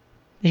think,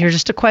 here's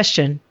just a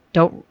question,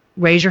 don't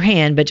raise your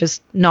hand, but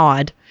just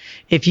nod.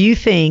 If you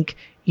think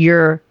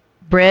your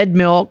bread,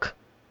 milk,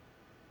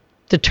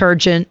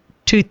 detergent,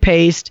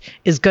 toothpaste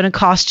is going to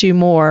cost you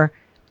more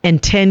in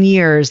 10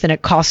 years than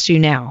it costs you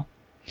now?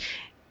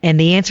 And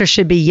the answer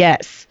should be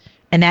yes.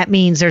 And that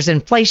means there's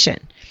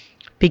inflation,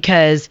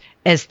 because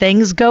as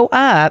things go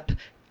up,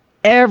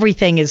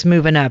 everything is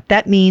moving up.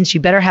 That means you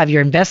better have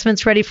your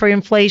investments ready for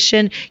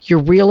inflation, your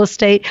real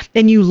estate,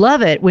 and you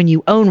love it when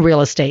you own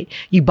real estate.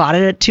 You bought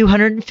it at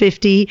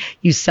 $250,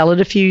 you sell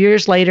it a few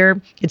years later,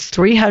 it's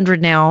 $300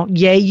 now,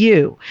 yay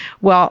you.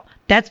 Well,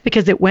 that's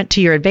because it went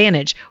to your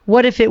advantage.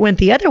 What if it went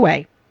the other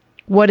way?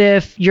 What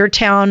if your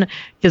town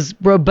is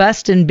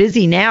robust and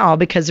busy now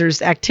because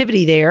there's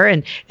activity there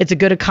and it's a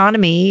good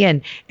economy,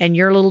 and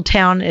your little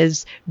town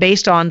is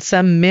based on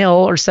some mill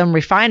or some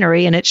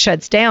refinery and it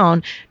shuts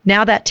down?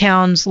 Now that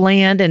town's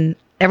land and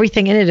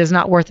everything in it is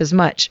not worth as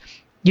much.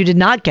 You did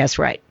not guess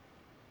right.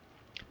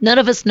 None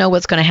of us know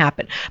what's going to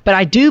happen. But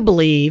I do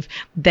believe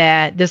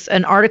that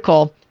an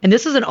article, and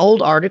this is an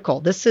old article.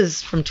 This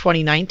is from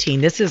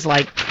 2019. This is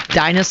like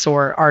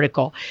dinosaur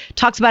article.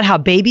 Talks about how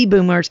baby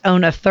boomers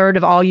own a third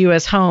of all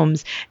U.S.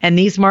 homes, and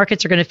these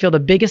markets are going to feel the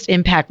biggest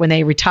impact when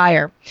they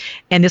retire.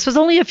 And this was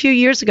only a few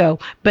years ago,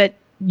 but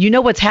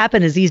what's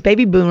happened is these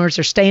baby boomers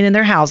are staying in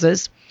their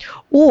houses,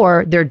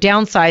 or they're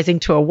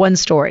downsizing to a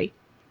one-story.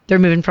 They're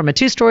moving from a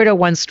two-story to a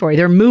one-story.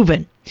 They're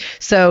moving.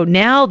 So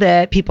now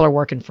that people are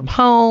working from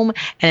home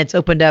and it's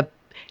opened up,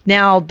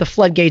 now the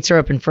floodgates are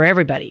open for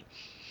everybody.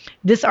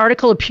 This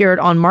article appeared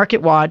on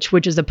MarketWatch,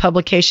 which is a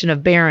publication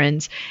of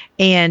Barron's,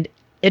 and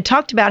it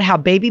talked about how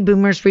baby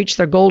boomers reach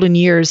their golden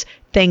years,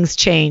 things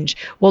change.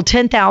 Well,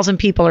 10,000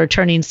 people are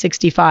turning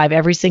 65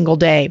 every single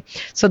day.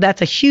 So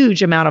that's a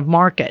huge amount of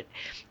market.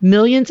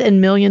 Millions and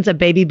millions of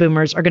baby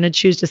boomers are going to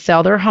choose to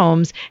sell their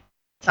homes,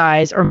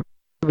 size, or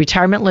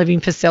retirement living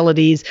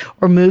facilities,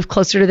 or move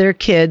closer to their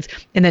kids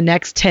in the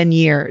next 10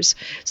 years.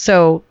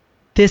 So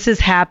this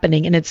is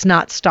happening and it's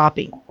not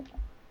stopping.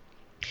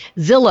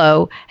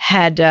 Zillow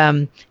had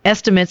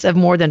estimates of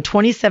more than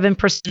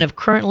 27% of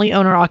currently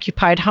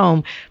owner-occupied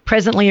home,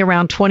 presently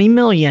around 20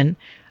 million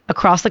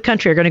across the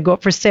country, are going to go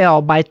up for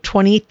sale by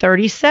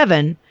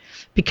 2037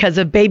 because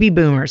of baby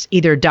boomers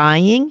either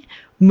dying,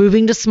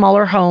 moving to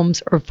smaller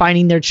homes, or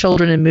finding their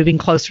children and moving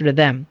closer to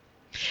them.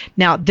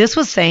 Now, this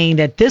was saying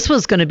that this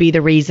was going to be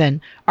the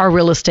reason our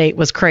real estate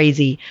was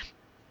crazy.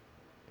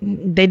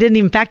 They didn't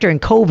even factor in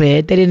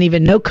COVID. They didn't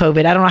even know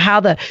COVID. I don't know how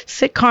the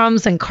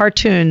sitcoms and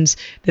cartoons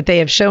that they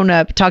have shown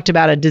up talked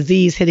about a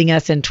disease hitting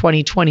us in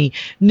 2020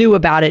 knew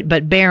about it,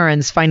 but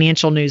Barron's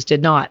Financial News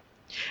did not.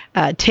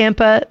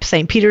 Tampa,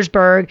 St.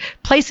 Petersburg,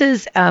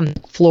 places,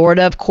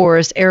 Florida, of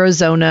course,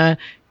 Arizona,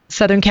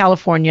 Southern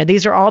California.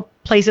 These are all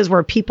places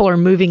where people are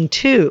moving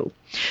to.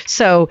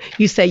 So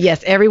you say,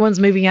 yes, everyone's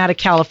moving out of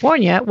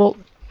California. Well,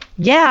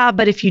 yeah,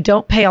 but if you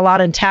don't pay a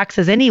lot in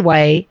taxes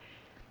anyway,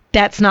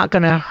 that's not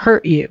going to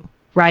hurt you,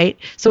 right?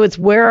 So it's,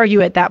 where are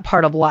you at that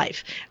part of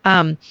life?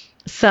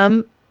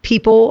 Some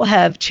people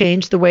have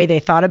changed the way they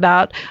thought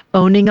about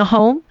owning a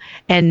home,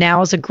 and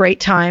now is a great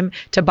time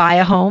to buy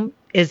a home.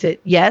 Is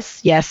it? Yes,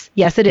 yes,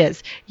 yes, it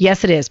is.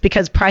 Yes, it is,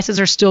 because prices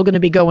are still going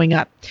to be going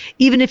up.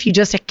 Even if you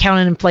just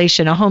count in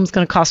inflation, a home's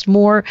going to cost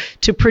more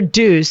to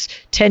produce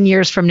 10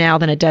 years from now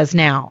than it does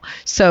now.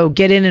 So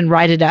get in and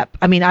write it up.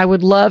 I mean, I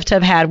would love to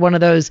have had one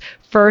of those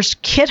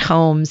first kit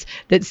homes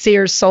that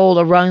Sears sold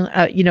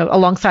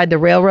alongside the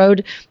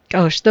railroad.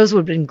 Gosh, those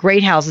would have been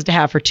great houses to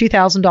have for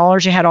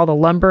 $2,000. You had all the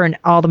lumber and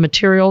all the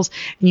materials,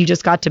 and you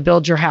just got to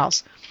build your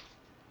house.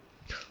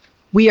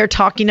 We are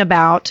talking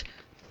about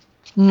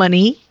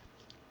money,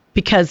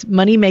 because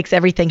money makes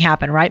everything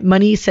happen, right?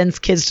 Money sends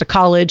kids to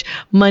college.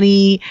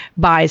 Money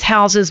buys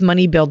houses.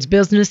 Money builds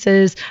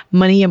businesses.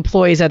 Money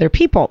employs other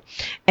people.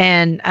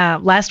 And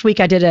last week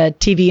I did a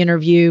TV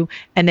interview,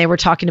 and they were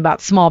talking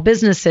about small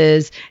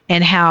businesses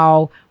and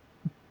how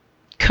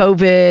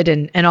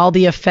COVID and all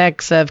the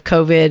effects of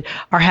COVID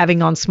are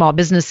having on small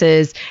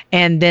businesses.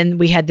 And then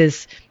we had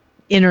this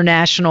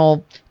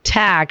international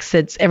tax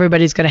that's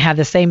everybody's going to have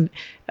the same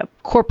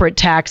corporate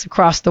tax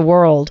across the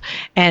world.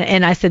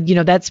 And I said,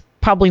 that's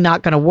probably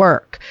not going to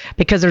work,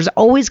 because there's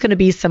always going to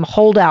be some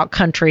holdout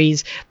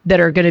countries that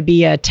are going to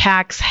be a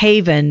tax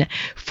haven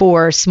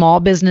for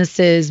small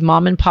businesses,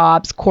 mom and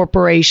pops,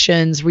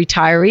 corporations,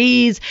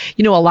 retirees.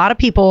 A lot of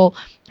people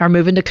are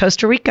moving to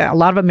Costa Rica. A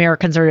lot of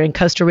Americans are in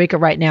Costa Rica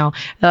right now.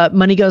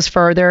 Money goes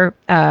further,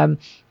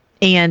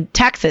 and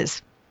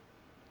taxes.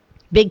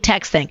 Big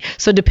tax thing.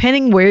 So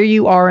depending where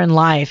you are in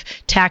life,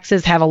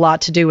 taxes have a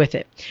lot to do with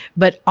it.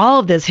 But all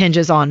of this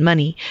hinges on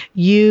money.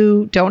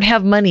 You don't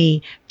have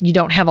money, you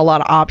don't have a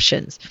lot of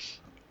options.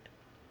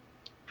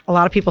 A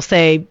lot of people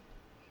say,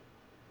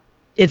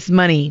 it's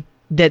money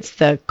that's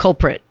the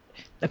culprit.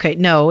 Okay,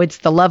 no, it's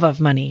the love of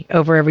money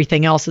over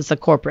everything else is the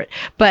corporate.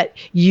 But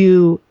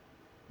you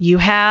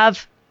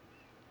have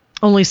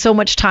only so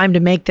much time to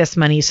make this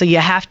money, so you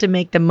have to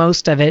make the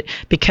most of it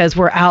because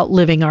we're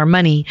outliving our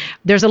money.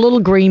 There's a little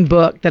green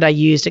book that I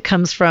used. It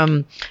comes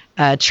from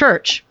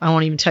church. I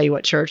won't even tell you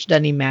what church.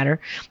 Doesn't even matter.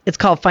 It's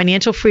called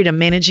Financial Freedom,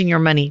 Managing Your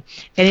Money.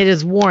 And it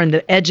is worn.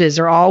 The edges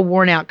are all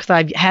worn out because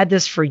I've had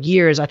this for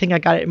years. I think I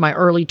got it in my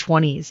early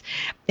 20s.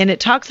 And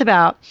it talks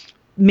about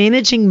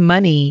managing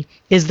money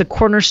is the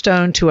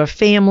cornerstone to a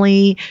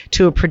family,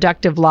 to a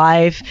productive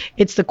life.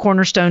 It's the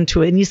cornerstone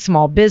to any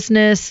small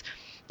business.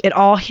 It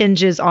all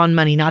hinges on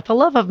money, not the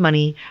love of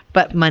money,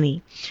 but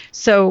money.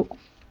 So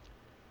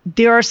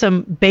there are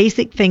some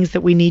basic things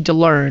that we need to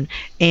learn.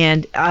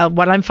 And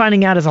what I'm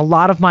finding out is a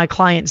lot of my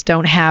clients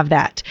don't have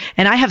that.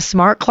 And I have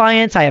smart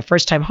clients. I have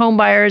first-time home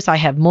buyers. I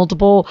have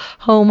multiple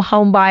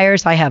home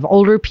buyers. I have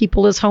older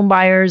people as home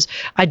buyers.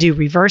 I do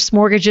reverse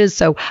mortgages.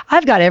 So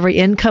I've got every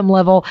income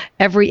level,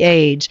 every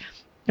age.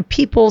 And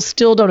people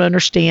still don't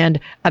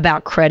understand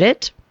about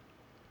credit.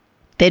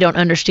 They don't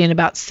understand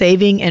about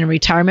saving and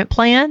retirement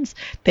plans.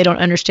 They don't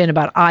understand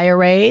about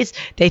IRAs.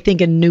 They think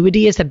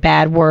annuity is a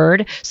bad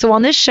word. So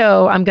on this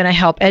show, I'm going to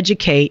help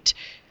educate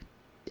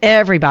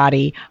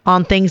everybody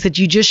on things that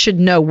you just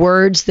should know,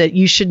 words that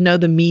you should know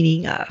the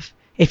meaning of.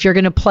 If you're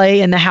going to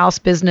play in the house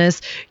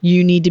business,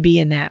 you need to be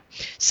in that.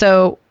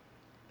 So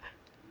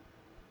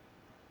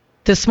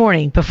this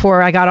morning,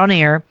 before I got on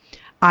air,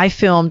 I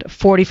filmed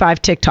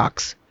 45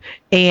 TikToks.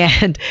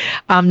 And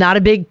I'm not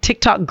a big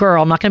TikTok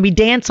girl. I'm not going to be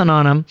dancing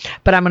on them,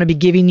 but I'm going to be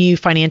giving you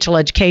financial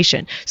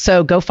education.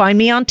 So go find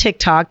me on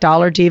TikTok,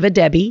 Dollar Diva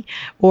Debbie,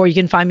 or you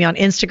can find me on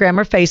Instagram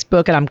or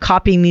Facebook, and I'm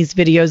copying these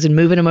videos and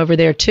moving them over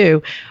there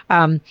too.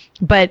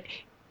 But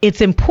it's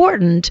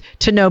important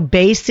to know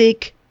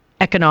basic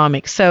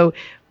economics. So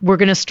we're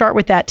going to start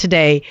with that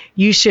today.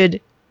 You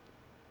should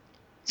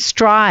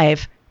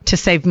strive to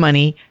save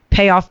money,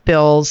 pay off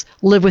bills,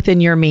 live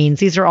within your means.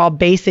 These are all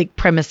basic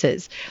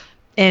premises.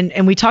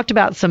 And we talked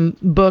about some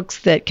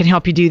books that can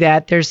help you do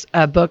that. There's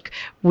a book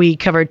we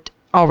covered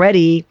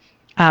already,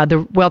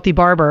 The Wealthy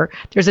Barber.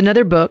 There's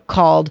another book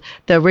called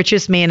The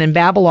Richest Man in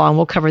Babylon.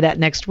 We'll cover that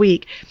next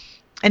week.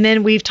 And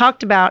then we've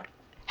talked about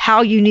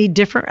how you need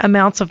different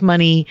amounts of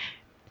money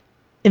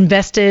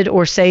invested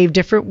or saved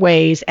different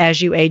ways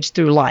as you age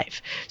through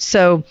life.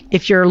 So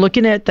if you're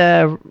looking at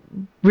the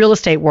real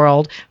estate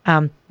world,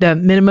 the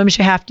minimums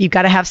you've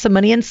got to have some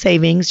money in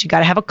savings. You got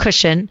to have a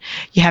cushion.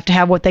 You have to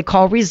have what they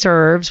call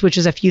reserves, which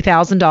is a few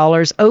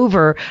 $1,000s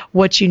over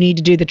what you need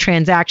to do the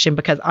transaction,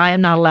 because I am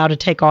not allowed to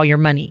take all your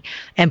money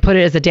and put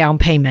it as a down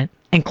payment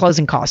and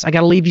closing costs. I got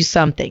to leave you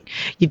something.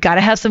 You've got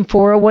to have some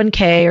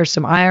 401k or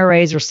some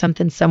IRAs or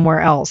something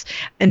somewhere else.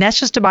 And that's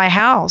just to buy a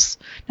house.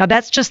 Now,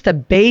 that's just the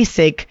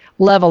basic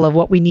level of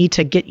what we need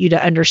to get you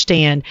to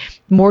understand.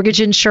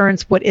 Mortgage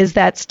insurance, what is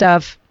that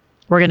stuff?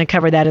 We're going to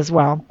cover that as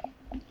well.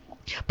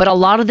 But a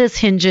lot of this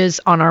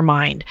hinges on our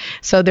mind.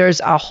 So there's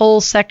a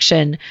whole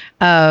section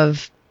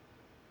of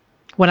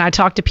when I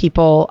talk to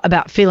people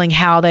about feeling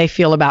how they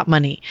feel about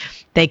money.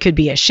 They could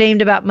be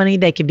ashamed about money.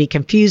 They could be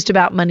confused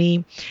about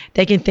money.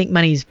 They can think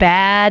money's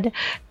bad.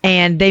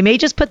 And they may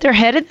just put their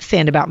head in the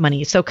sand about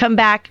money. So come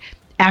back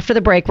after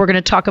the break. We're going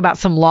to talk about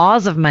some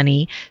laws of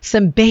money,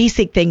 some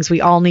basic things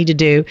we all need to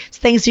do. It's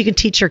things you can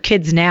teach your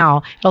kids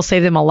now. It'll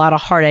save them a lot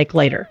of heartache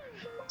later.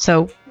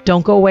 So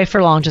don't go away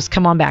for long. Just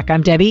come on back.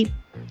 I'm Debbie,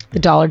 the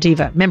Dollar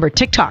Diva. Remember,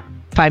 TikTok.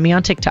 Find me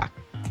on TikTok.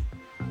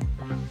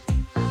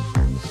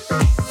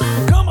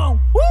 Come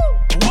on. Woo!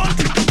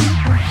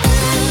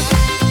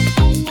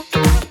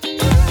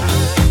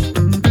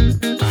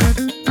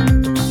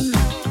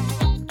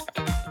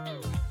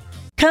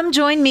 Come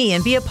join me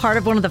and be a part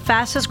of one of the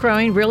fastest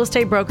growing real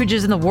estate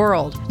brokerages in the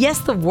world.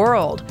 Yes, the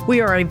world. We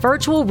are a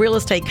virtual real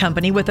estate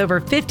company with over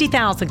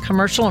 50,000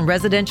 commercial and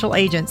residential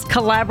agents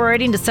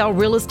collaborating to sell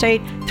real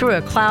estate through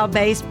a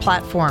cloud-based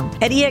platform.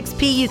 At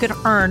EXP, you can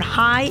earn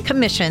high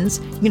commissions.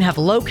 You can have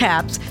low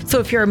caps. So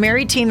if you're a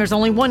married team, there's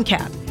only one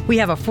cap. We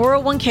have a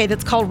 401k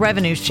that's called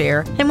Revenue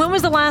Share. And when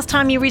was the last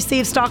time you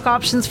received stock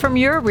options from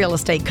your real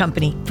estate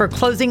company for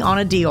closing on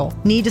a deal?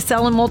 Need to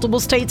sell in multiple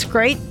states?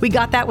 Great. We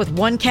got that with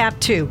one cap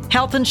too.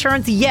 Health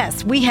insurance?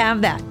 Yes, we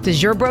have that.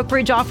 Does your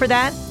brokerage offer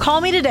that?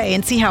 Call me today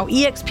and see how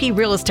EXP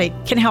Real Estate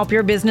can help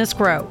your business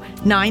grow.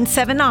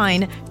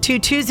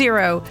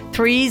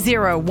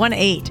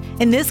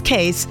 979-220-3018. In this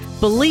case,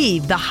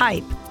 believe the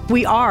hype.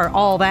 We are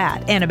all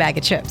that and a bag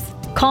of chips.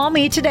 Call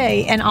me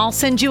today and I'll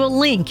send you a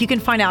link. You can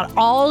find out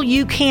all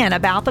you can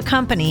about the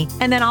company,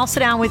 and then I'll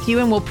sit down with you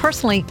and we'll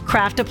personally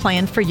craft a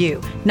plan for you.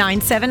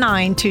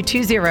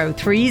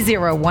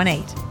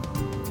 979-220-3018.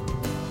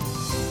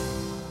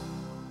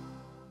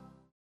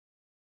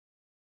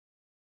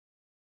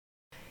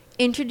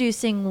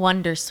 Introducing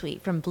Wondersuite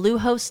from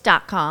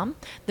Bluehost.com,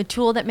 the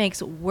tool that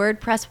makes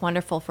WordPress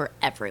wonderful for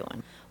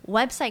everyone.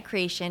 Website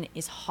creation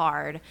is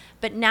hard,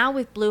 but now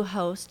with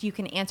Bluehost, you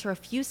can answer a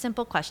few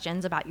simple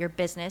questions about your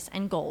business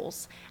and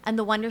goals, and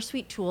the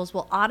Wondersuite tools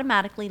will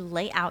automatically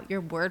lay out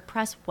your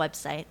WordPress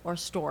website or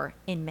store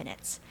in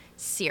minutes.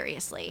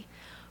 Seriously.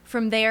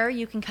 From there,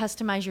 you can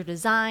customize your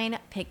design,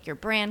 pick your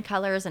brand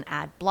colors, and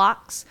add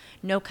blocks.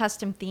 No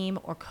custom theme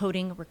or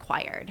coding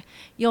required.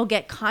 You'll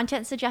get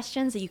content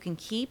suggestions that you can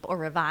keep or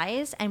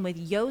revise, and with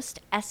Yoast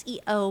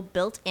SEO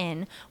built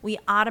in, we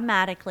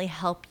automatically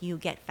help you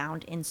get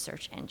found in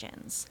search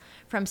engines.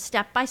 From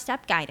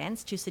step-by-step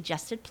guidance to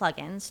suggested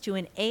plugins to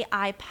an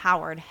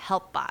AI-powered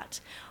help bot,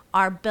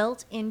 our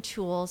built-in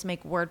tools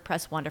make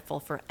WordPress wonderful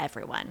for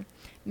everyone.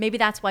 Maybe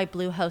that's why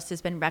Bluehost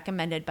has been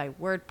recommended by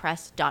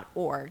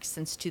WordPress.org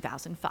since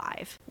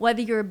 2005.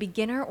 Whether you're a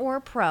beginner or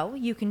a pro,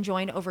 you can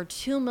join over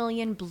 2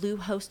 million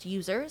Bluehost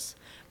users.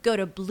 Go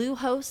to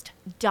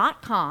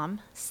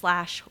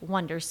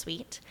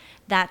bluehost.com/wondersuite.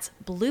 That's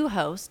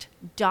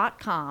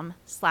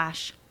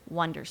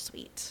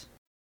bluehost.com/wondersuite.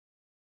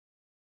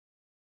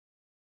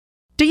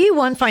 Do you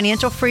want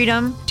financial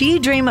freedom? Do you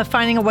dream of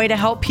finding a way to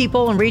help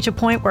people and reach a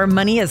point where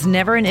money is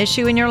never an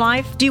issue in your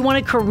life? Do you want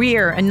a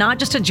career and not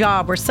just a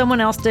job where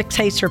someone else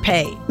dictates your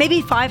pay? Maybe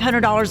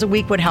 $500 a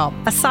week would help,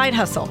 a side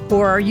hustle.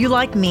 Or are you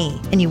like me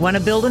and you want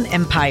to build an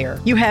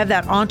empire? You have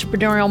that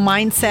entrepreneurial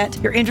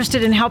mindset, you're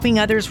interested in helping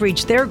others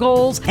reach their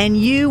goals, and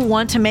you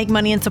want to make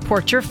money and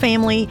support your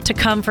family to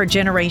come for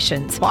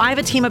generations. Well, I have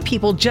a team of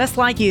people just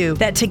like you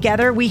that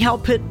together we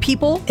help put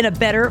people in a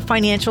better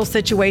financial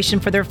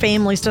situation for their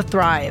families to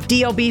thrive.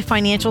 DLB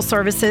Financial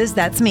Services,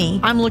 that's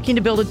me. I'm looking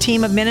to build a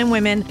team of men and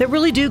women that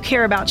really do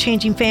care about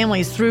changing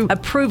families through a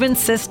proven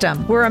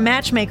system. We're a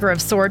matchmaker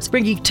of sorts,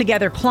 bringing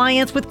together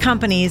clients with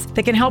companies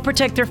that can help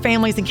protect their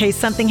families in case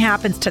something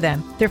happens to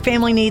them. Their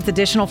family needs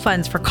additional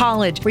funds for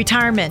college,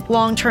 retirement,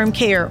 long-term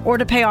care, or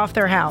to pay off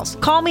their house.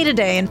 Call me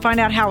today and find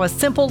out how a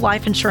simple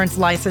life insurance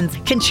license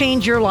can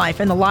change your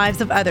life and the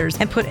lives of others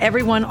and put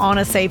everyone on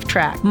a safe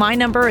track. My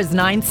number is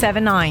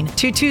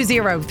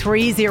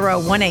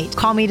 979-220-3018.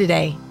 Call me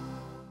today.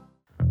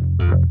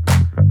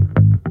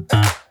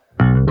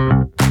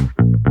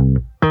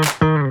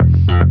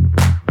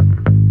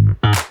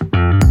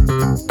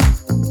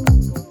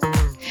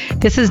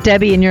 This is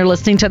Debbie, and you're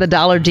listening to The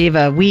Dollar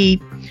Diva. We've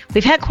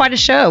had quite a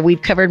show.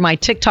 We've covered my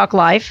TikTok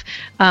life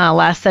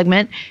last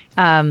segment.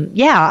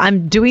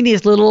 I'm doing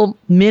these little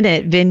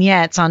minute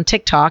vignettes on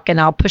TikTok, and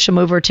I'll push them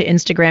over to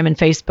Instagram and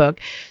Facebook.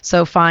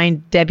 So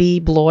find Debbie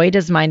Bloyd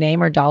as my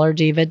name, or Dollar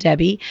Diva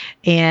Debbie,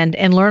 and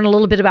learn a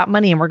little bit about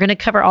money. And we're going to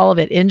cover all of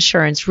it: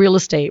 insurance, real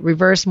estate,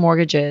 reverse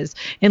mortgages,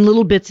 in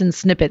little bits and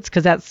snippets,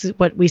 because that's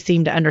what we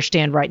seem to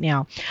understand right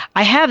now.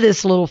 I have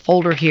this little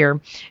folder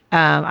here.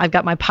 I've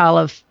got my pile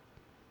of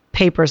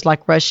papers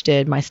like Rush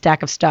did, my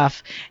stack of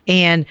stuff,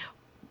 and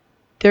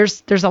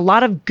there's a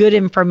lot of good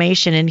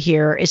information in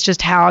here. It's just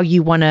how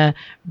you want to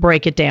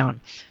break it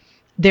down.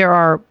 There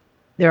are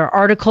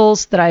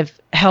articles that I've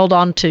held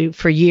on to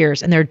for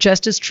years, and they're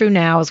just as true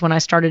now as when I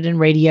started in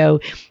radio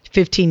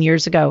 15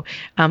 years ago.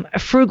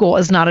 Frugal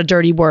is not a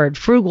dirty word.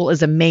 Frugal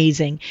is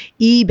amazing.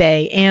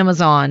 eBay,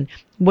 Amazon.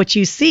 What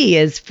you see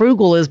is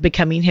frugal is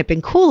becoming hip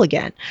and cool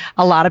again.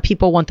 A lot of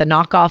people want the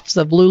knockoffs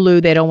of Lulu.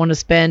 They don't want to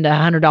spend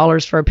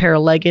 $100 for a pair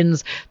of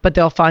leggings, but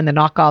they'll find the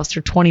knockoffs for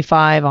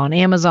 $25 on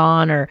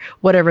Amazon or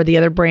whatever the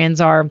other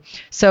brands are.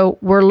 So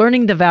we're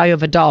learning the value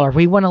of $1.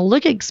 We want to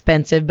look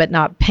expensive, but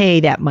not pay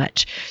that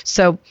much.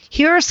 So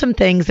here are some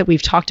things that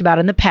we've talked about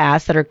in the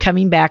past that are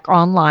coming back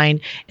online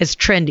as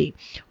trendy.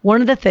 One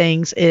of the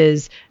things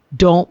is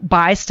don't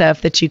buy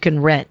stuff that you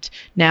can rent.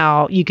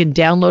 Now, you can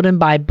download and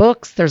buy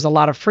books. There's a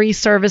lot of free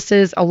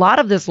services. A lot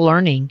of this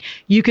learning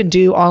you can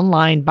do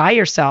online by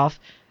yourself.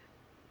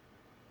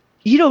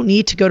 You don't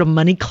need to go to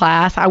money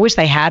class. I wish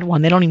they had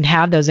one. They don't even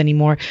have those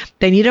anymore.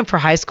 They need them for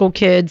high school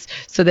kids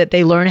so that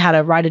they learn how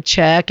to write a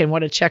check and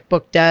what a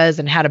checkbook does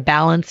and how to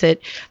balance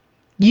it.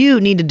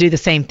 You need to do the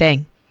same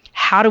thing.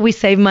 How do we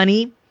save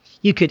money?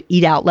 You could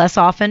eat out less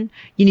often.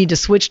 You need to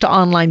switch to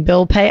online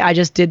bill pay. I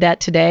just did that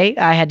today.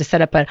 I had to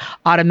set up an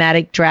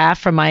automatic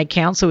draft from my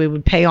account so it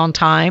would pay on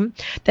time.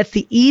 That's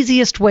the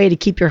easiest way to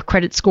keep your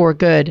credit score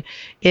good,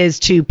 is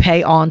to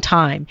pay on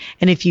time.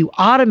 And if you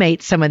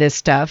automate some of this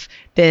stuff,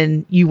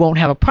 then you won't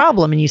have a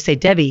problem. And you say,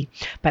 Debbie,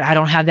 but I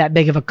don't have that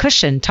big of a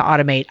cushion to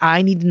automate.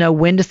 I need to know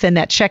when to send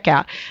that check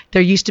out.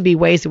 There used to be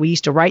ways that we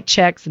used to write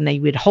checks and they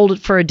would hold it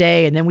for a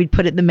day and then we'd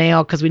put it in the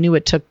mail because we knew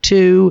it took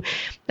 2.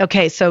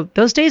 Okay, so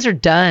those days are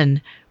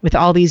done with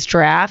all these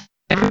drafts.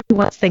 Everyone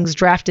wants things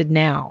drafted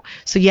now.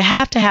 So you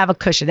have to have a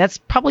cushion. That's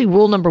probably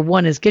rule number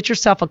 1, is get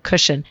yourself a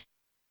cushion.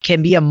 It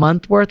can be a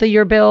month worth of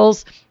your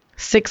bills.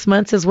 6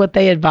 months is what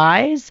they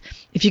advise.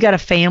 If you got a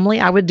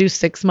family, I would do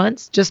 6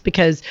 months, just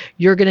because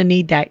you're going to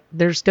need that.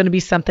 There's going to be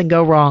something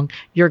go wrong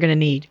you're going to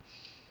need.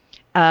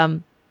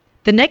 The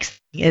next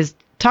thing is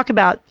talk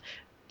about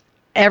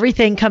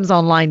everything comes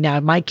online now.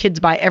 My kids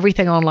buy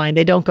everything online.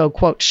 They don't go,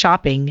 quote,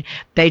 shopping.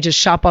 They just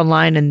shop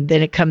online and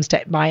then it comes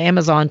to by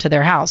Amazon to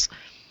their house.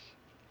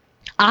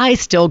 I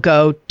still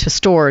go to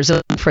stores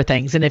for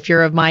things. And if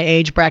you're of my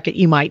age bracket,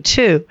 you might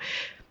too.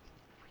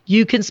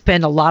 You can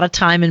spend a lot of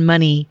time and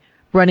money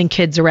running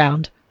kids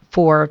around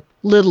for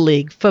Little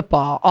League,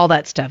 football, all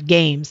that stuff,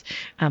 games.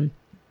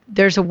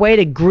 There's a way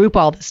to group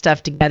all this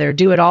stuff together.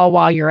 Do it all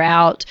while you're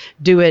out.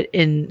 Do it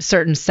in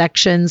certain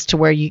sections to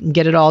where you can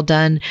get it all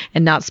done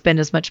and not spend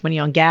as much money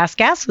on gas.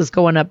 Gas is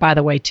going up, by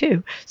the way,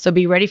 too. So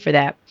be ready for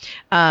that.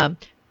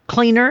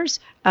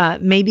 Cleaners,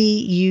 maybe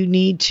you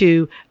need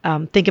to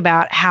think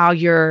about how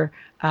you're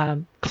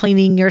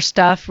cleaning your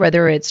stuff,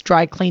 whether it's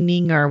dry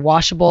cleaning or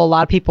washable. A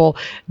lot of people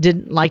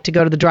didn't like to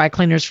go to the dry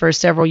cleaners for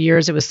several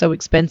years. It was so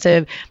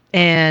expensive.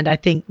 And I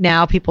think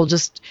now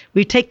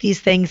we take these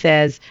things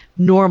as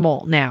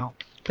normal now,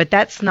 but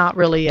that's not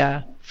really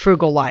a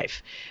frugal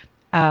life.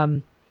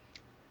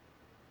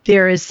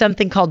 There is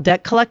something called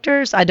debt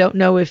collectors. I don't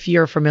know if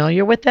you're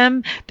familiar with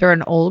them. They're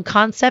an old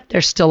concept.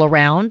 They're still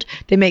around.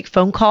 They make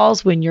phone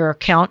calls when your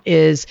account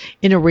is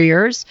in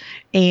arrears,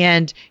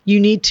 and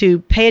you need to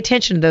pay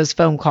attention to those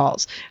phone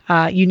calls.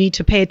 You need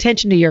to pay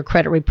attention to your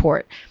credit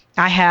report.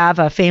 I have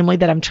a family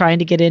that I'm trying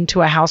to get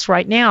into a house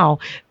right now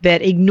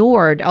that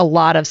ignored a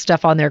lot of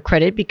stuff on their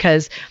credit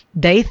because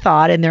they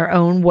thought in their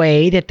own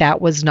way that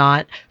was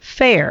not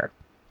fair.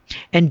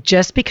 And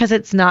just because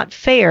it's not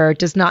fair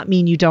does not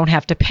mean you don't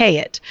have to pay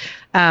it.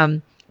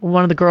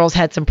 One of the girls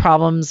had some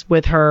problems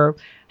with her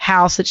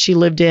house that she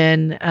lived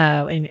in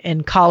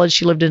college.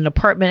 She lived in an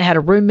apartment, had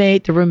a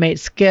roommate. The roommate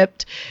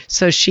skipped,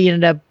 so she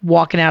ended up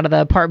walking out of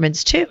the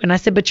apartments too. And I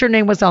said, but your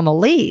name was on the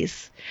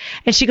lease.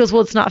 And she goes,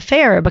 well, it's not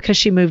fair because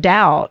she moved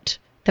out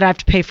that I have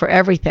to pay for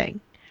everything.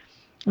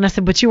 And I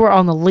said, but you were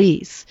on the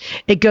lease.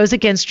 It goes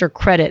against your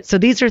credit. So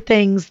these are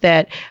things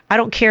that I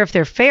don't care if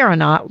they're fair or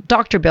not.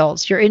 Doctor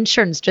bills, your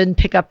insurance didn't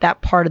pick up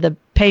that part of the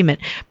payment,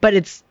 but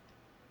it's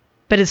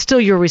still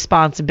your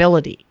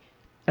responsibility.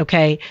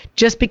 Okay?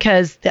 Just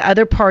because the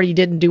other party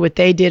didn't do what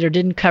they did or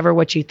didn't cover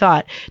what you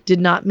thought did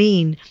not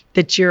mean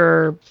that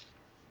you're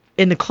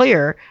in the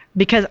clear,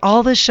 because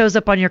all this shows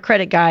up on your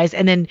credit, guys,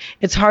 and then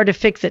it's hard to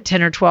fix it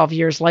 10 or 12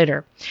 years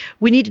later.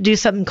 We need to do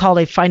something called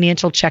a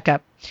financial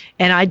checkup,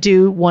 and I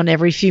do one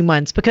every few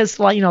months because,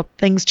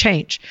 things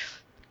change.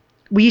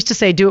 We used to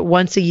say do it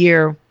once a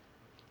year.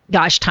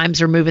 Gosh,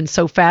 times are moving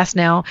so fast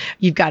now.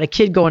 You've got a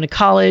kid going to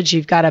college.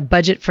 You've got a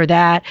budget for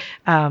that.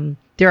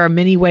 There are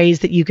many ways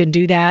that you can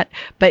do that,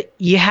 but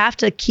you have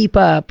to keep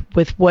up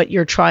with what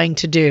you're trying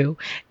to do.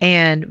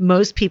 And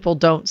most people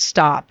don't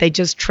stop. They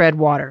just tread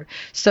water.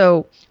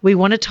 So we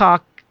want to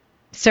talk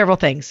several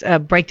things.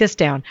 Break this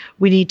down.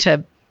 We need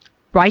to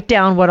write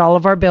down what all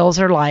of our bills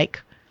are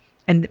like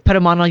and put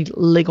them on a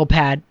legal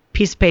pad,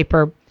 piece of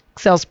paper,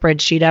 Excel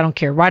spreadsheet. I don't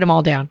care. Write them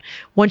all down.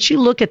 Once you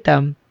look at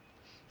them,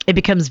 it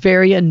becomes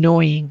very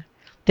annoying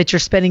that you're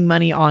spending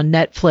money on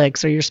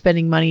Netflix or you're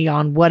spending money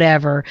on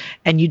whatever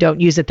and you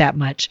don't use it that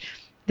much.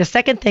 The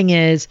second thing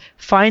is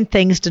find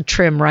things to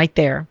trim right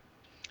there.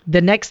 The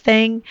next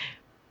thing,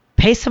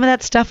 pay some of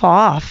that stuff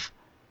off.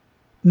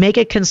 Make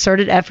a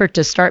concerted effort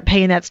to start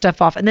paying that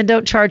stuff off, and then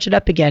don't charge it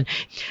up again.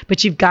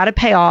 But you've got to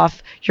pay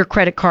off your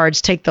credit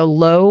cards. Take the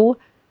low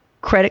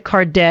credit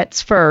card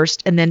debts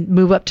first and then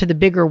move up to the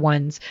bigger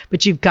ones.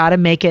 But you've got to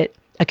make it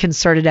a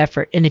concerted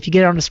effort. And if you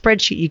get it on a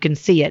spreadsheet, you can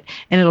see it,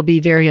 and it'll be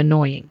very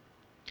annoying.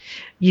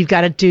 You've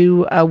got to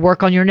do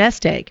work on your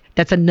nest egg.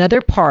 That's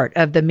another part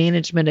of the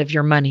management of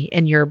your money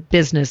and your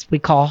business we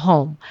call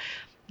home.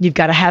 You've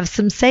got to have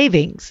some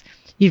savings.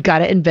 You've got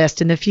to invest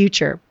in the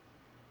future.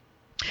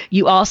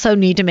 You also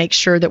need to make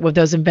sure that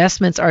those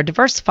investments are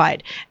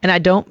diversified. And I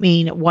don't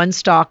mean one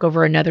stock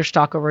over another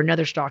stock over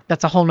another stock.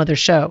 That's a whole nother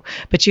show.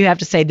 But you have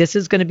to say, this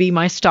is going to be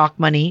my stock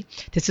money.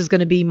 This is going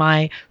to be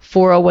my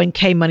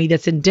 401k money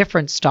that's in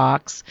different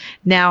stocks.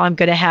 Now I'm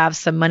going to have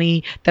some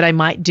money that I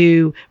might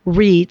do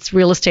REITs,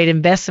 real estate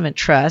investment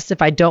trusts,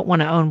 if I don't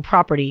want to own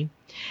property.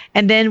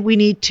 And then we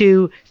need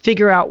to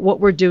figure out what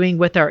we're doing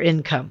with our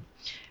income.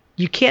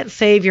 You can't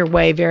save your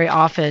way very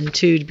often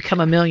to become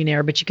a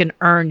millionaire, but you can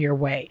earn your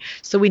way.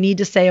 So we need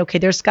to say, okay,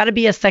 there's got to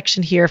be a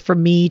section here for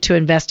me to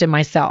invest in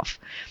myself.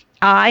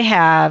 I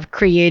have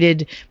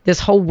created this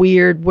whole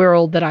weird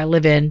world that I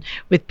live in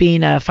with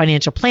being a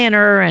financial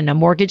planner and a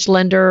mortgage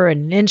lender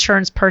and an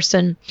insurance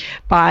person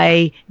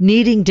by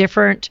needing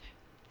different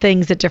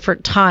things at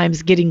different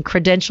times, getting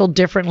credentialed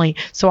differently.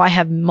 So I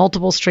have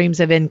multiple streams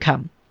of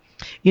income.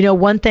 You know,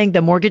 one thing,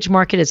 the mortgage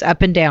market is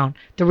up and down.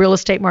 The real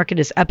estate market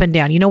is up and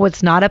down. You know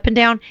what's not up and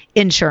down?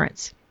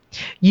 Insurance.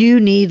 You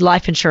need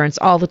life insurance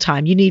all the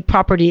time. You need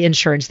property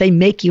insurance. They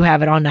make you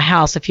have it on the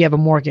house if you have a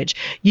mortgage.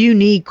 You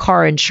need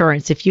car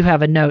insurance if you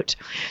have a note.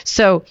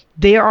 So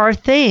there are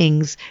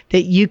things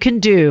that you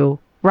can do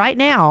right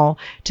now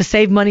to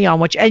save money on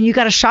and you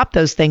got to shop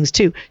those things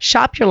too.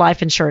 Shop your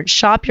life insurance,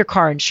 shop your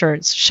car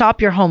insurance,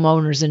 shop your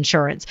homeowner's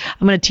insurance.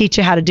 I'm going to teach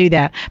you how to do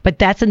that. But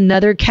that's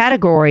another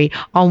category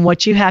on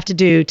what you have to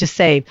do to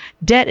save.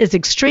 Debt is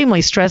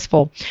extremely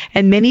stressful,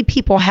 and many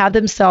people have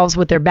themselves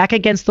with their back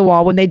against the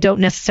wall when they don't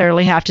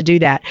necessarily have to do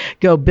that.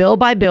 Go bill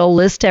by bill,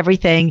 list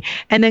everything,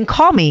 and then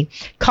call me.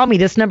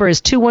 This number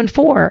is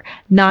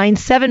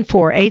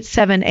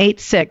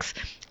 214-974-8786.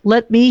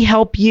 Let me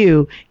help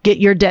you get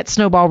your debt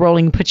snowball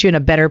rolling and put you in a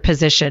better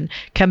position.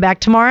 Come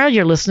back tomorrow.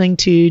 You're listening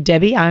to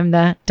Debbie. I'm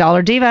the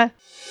Dollar Diva.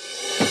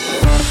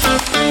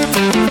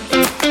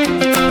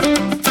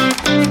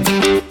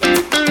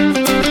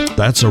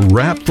 That's a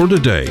wrap for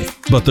today.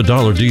 But the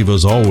Dollar Diva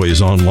is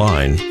always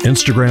online.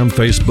 Instagram,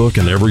 Facebook,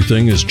 and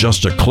everything is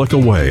just a click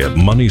away at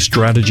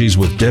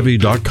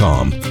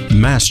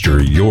moneystrategieswithdebbie.com.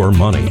 Master your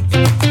money.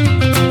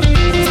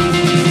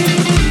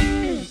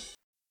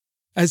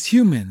 As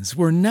humans,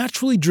 we're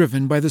naturally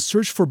driven by the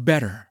search for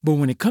better. But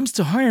when it comes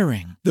to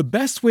hiring, the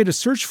best way to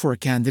search for a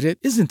candidate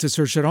isn't to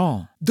search at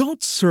all.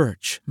 Don't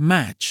search,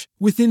 match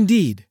with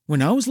Indeed.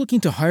 When I was looking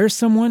to hire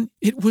someone,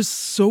 it was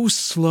so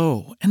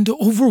slow and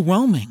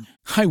overwhelming.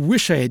 I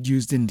wish I had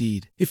used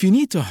Indeed. If you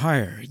need to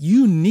hire,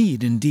 you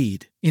need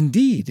Indeed.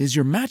 Indeed is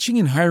your matching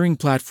and hiring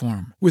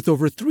platform with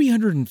over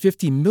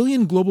 350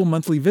 million global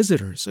monthly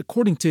visitors,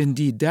 according to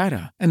Indeed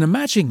data, and a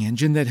matching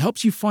engine that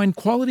helps you find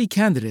quality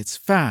candidates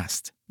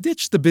fast.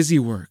 Ditch the busy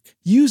work.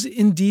 Use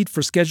Indeed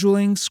for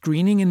scheduling,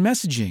 screening, and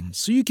messaging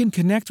so you can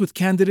connect with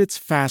candidates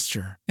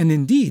faster. And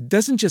Indeed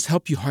doesn't just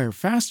help you hire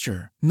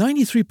faster.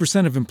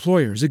 93% of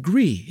employers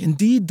agree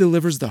Indeed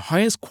delivers the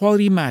highest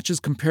quality matches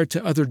compared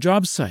to other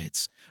job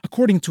sites,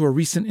 according to a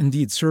recent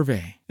Indeed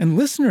survey. And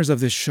listeners of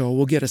this show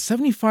will get a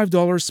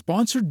 $75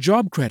 sponsored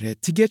job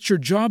credit to get your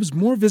jobs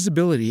more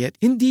visibility at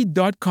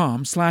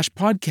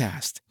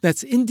Indeed.com/podcast.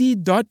 That's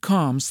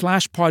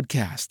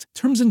Indeed.com/podcast.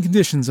 Terms and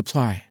conditions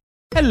apply.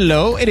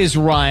 Hello, it is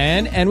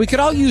Ryan, and we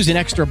could all use an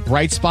extra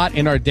bright spot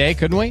in our day,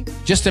 couldn't we?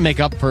 Just to make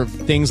up for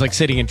things like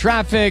sitting in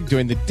traffic,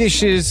 doing the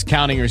dishes,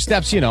 counting your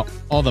steps,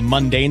 all the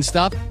mundane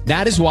stuff.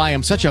 That is why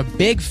I'm such a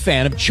big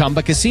fan of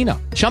Chumba Casino.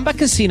 Chumba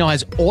Casino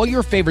has all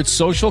your favorite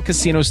social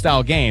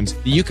casino-style games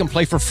that you can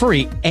play for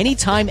free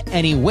anytime,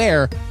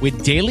 anywhere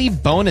with daily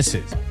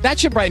bonuses. That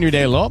should brighten your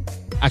day a little.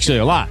 Actually,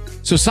 a lot.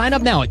 So sign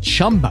up now at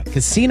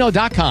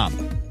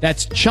ChumbaCasino.com.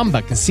 That's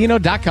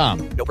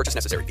ChumbaCasino.com. No purchase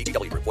necessary.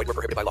 VGW Group. Void where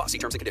prohibited by law. See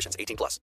terms and conditions. 18+.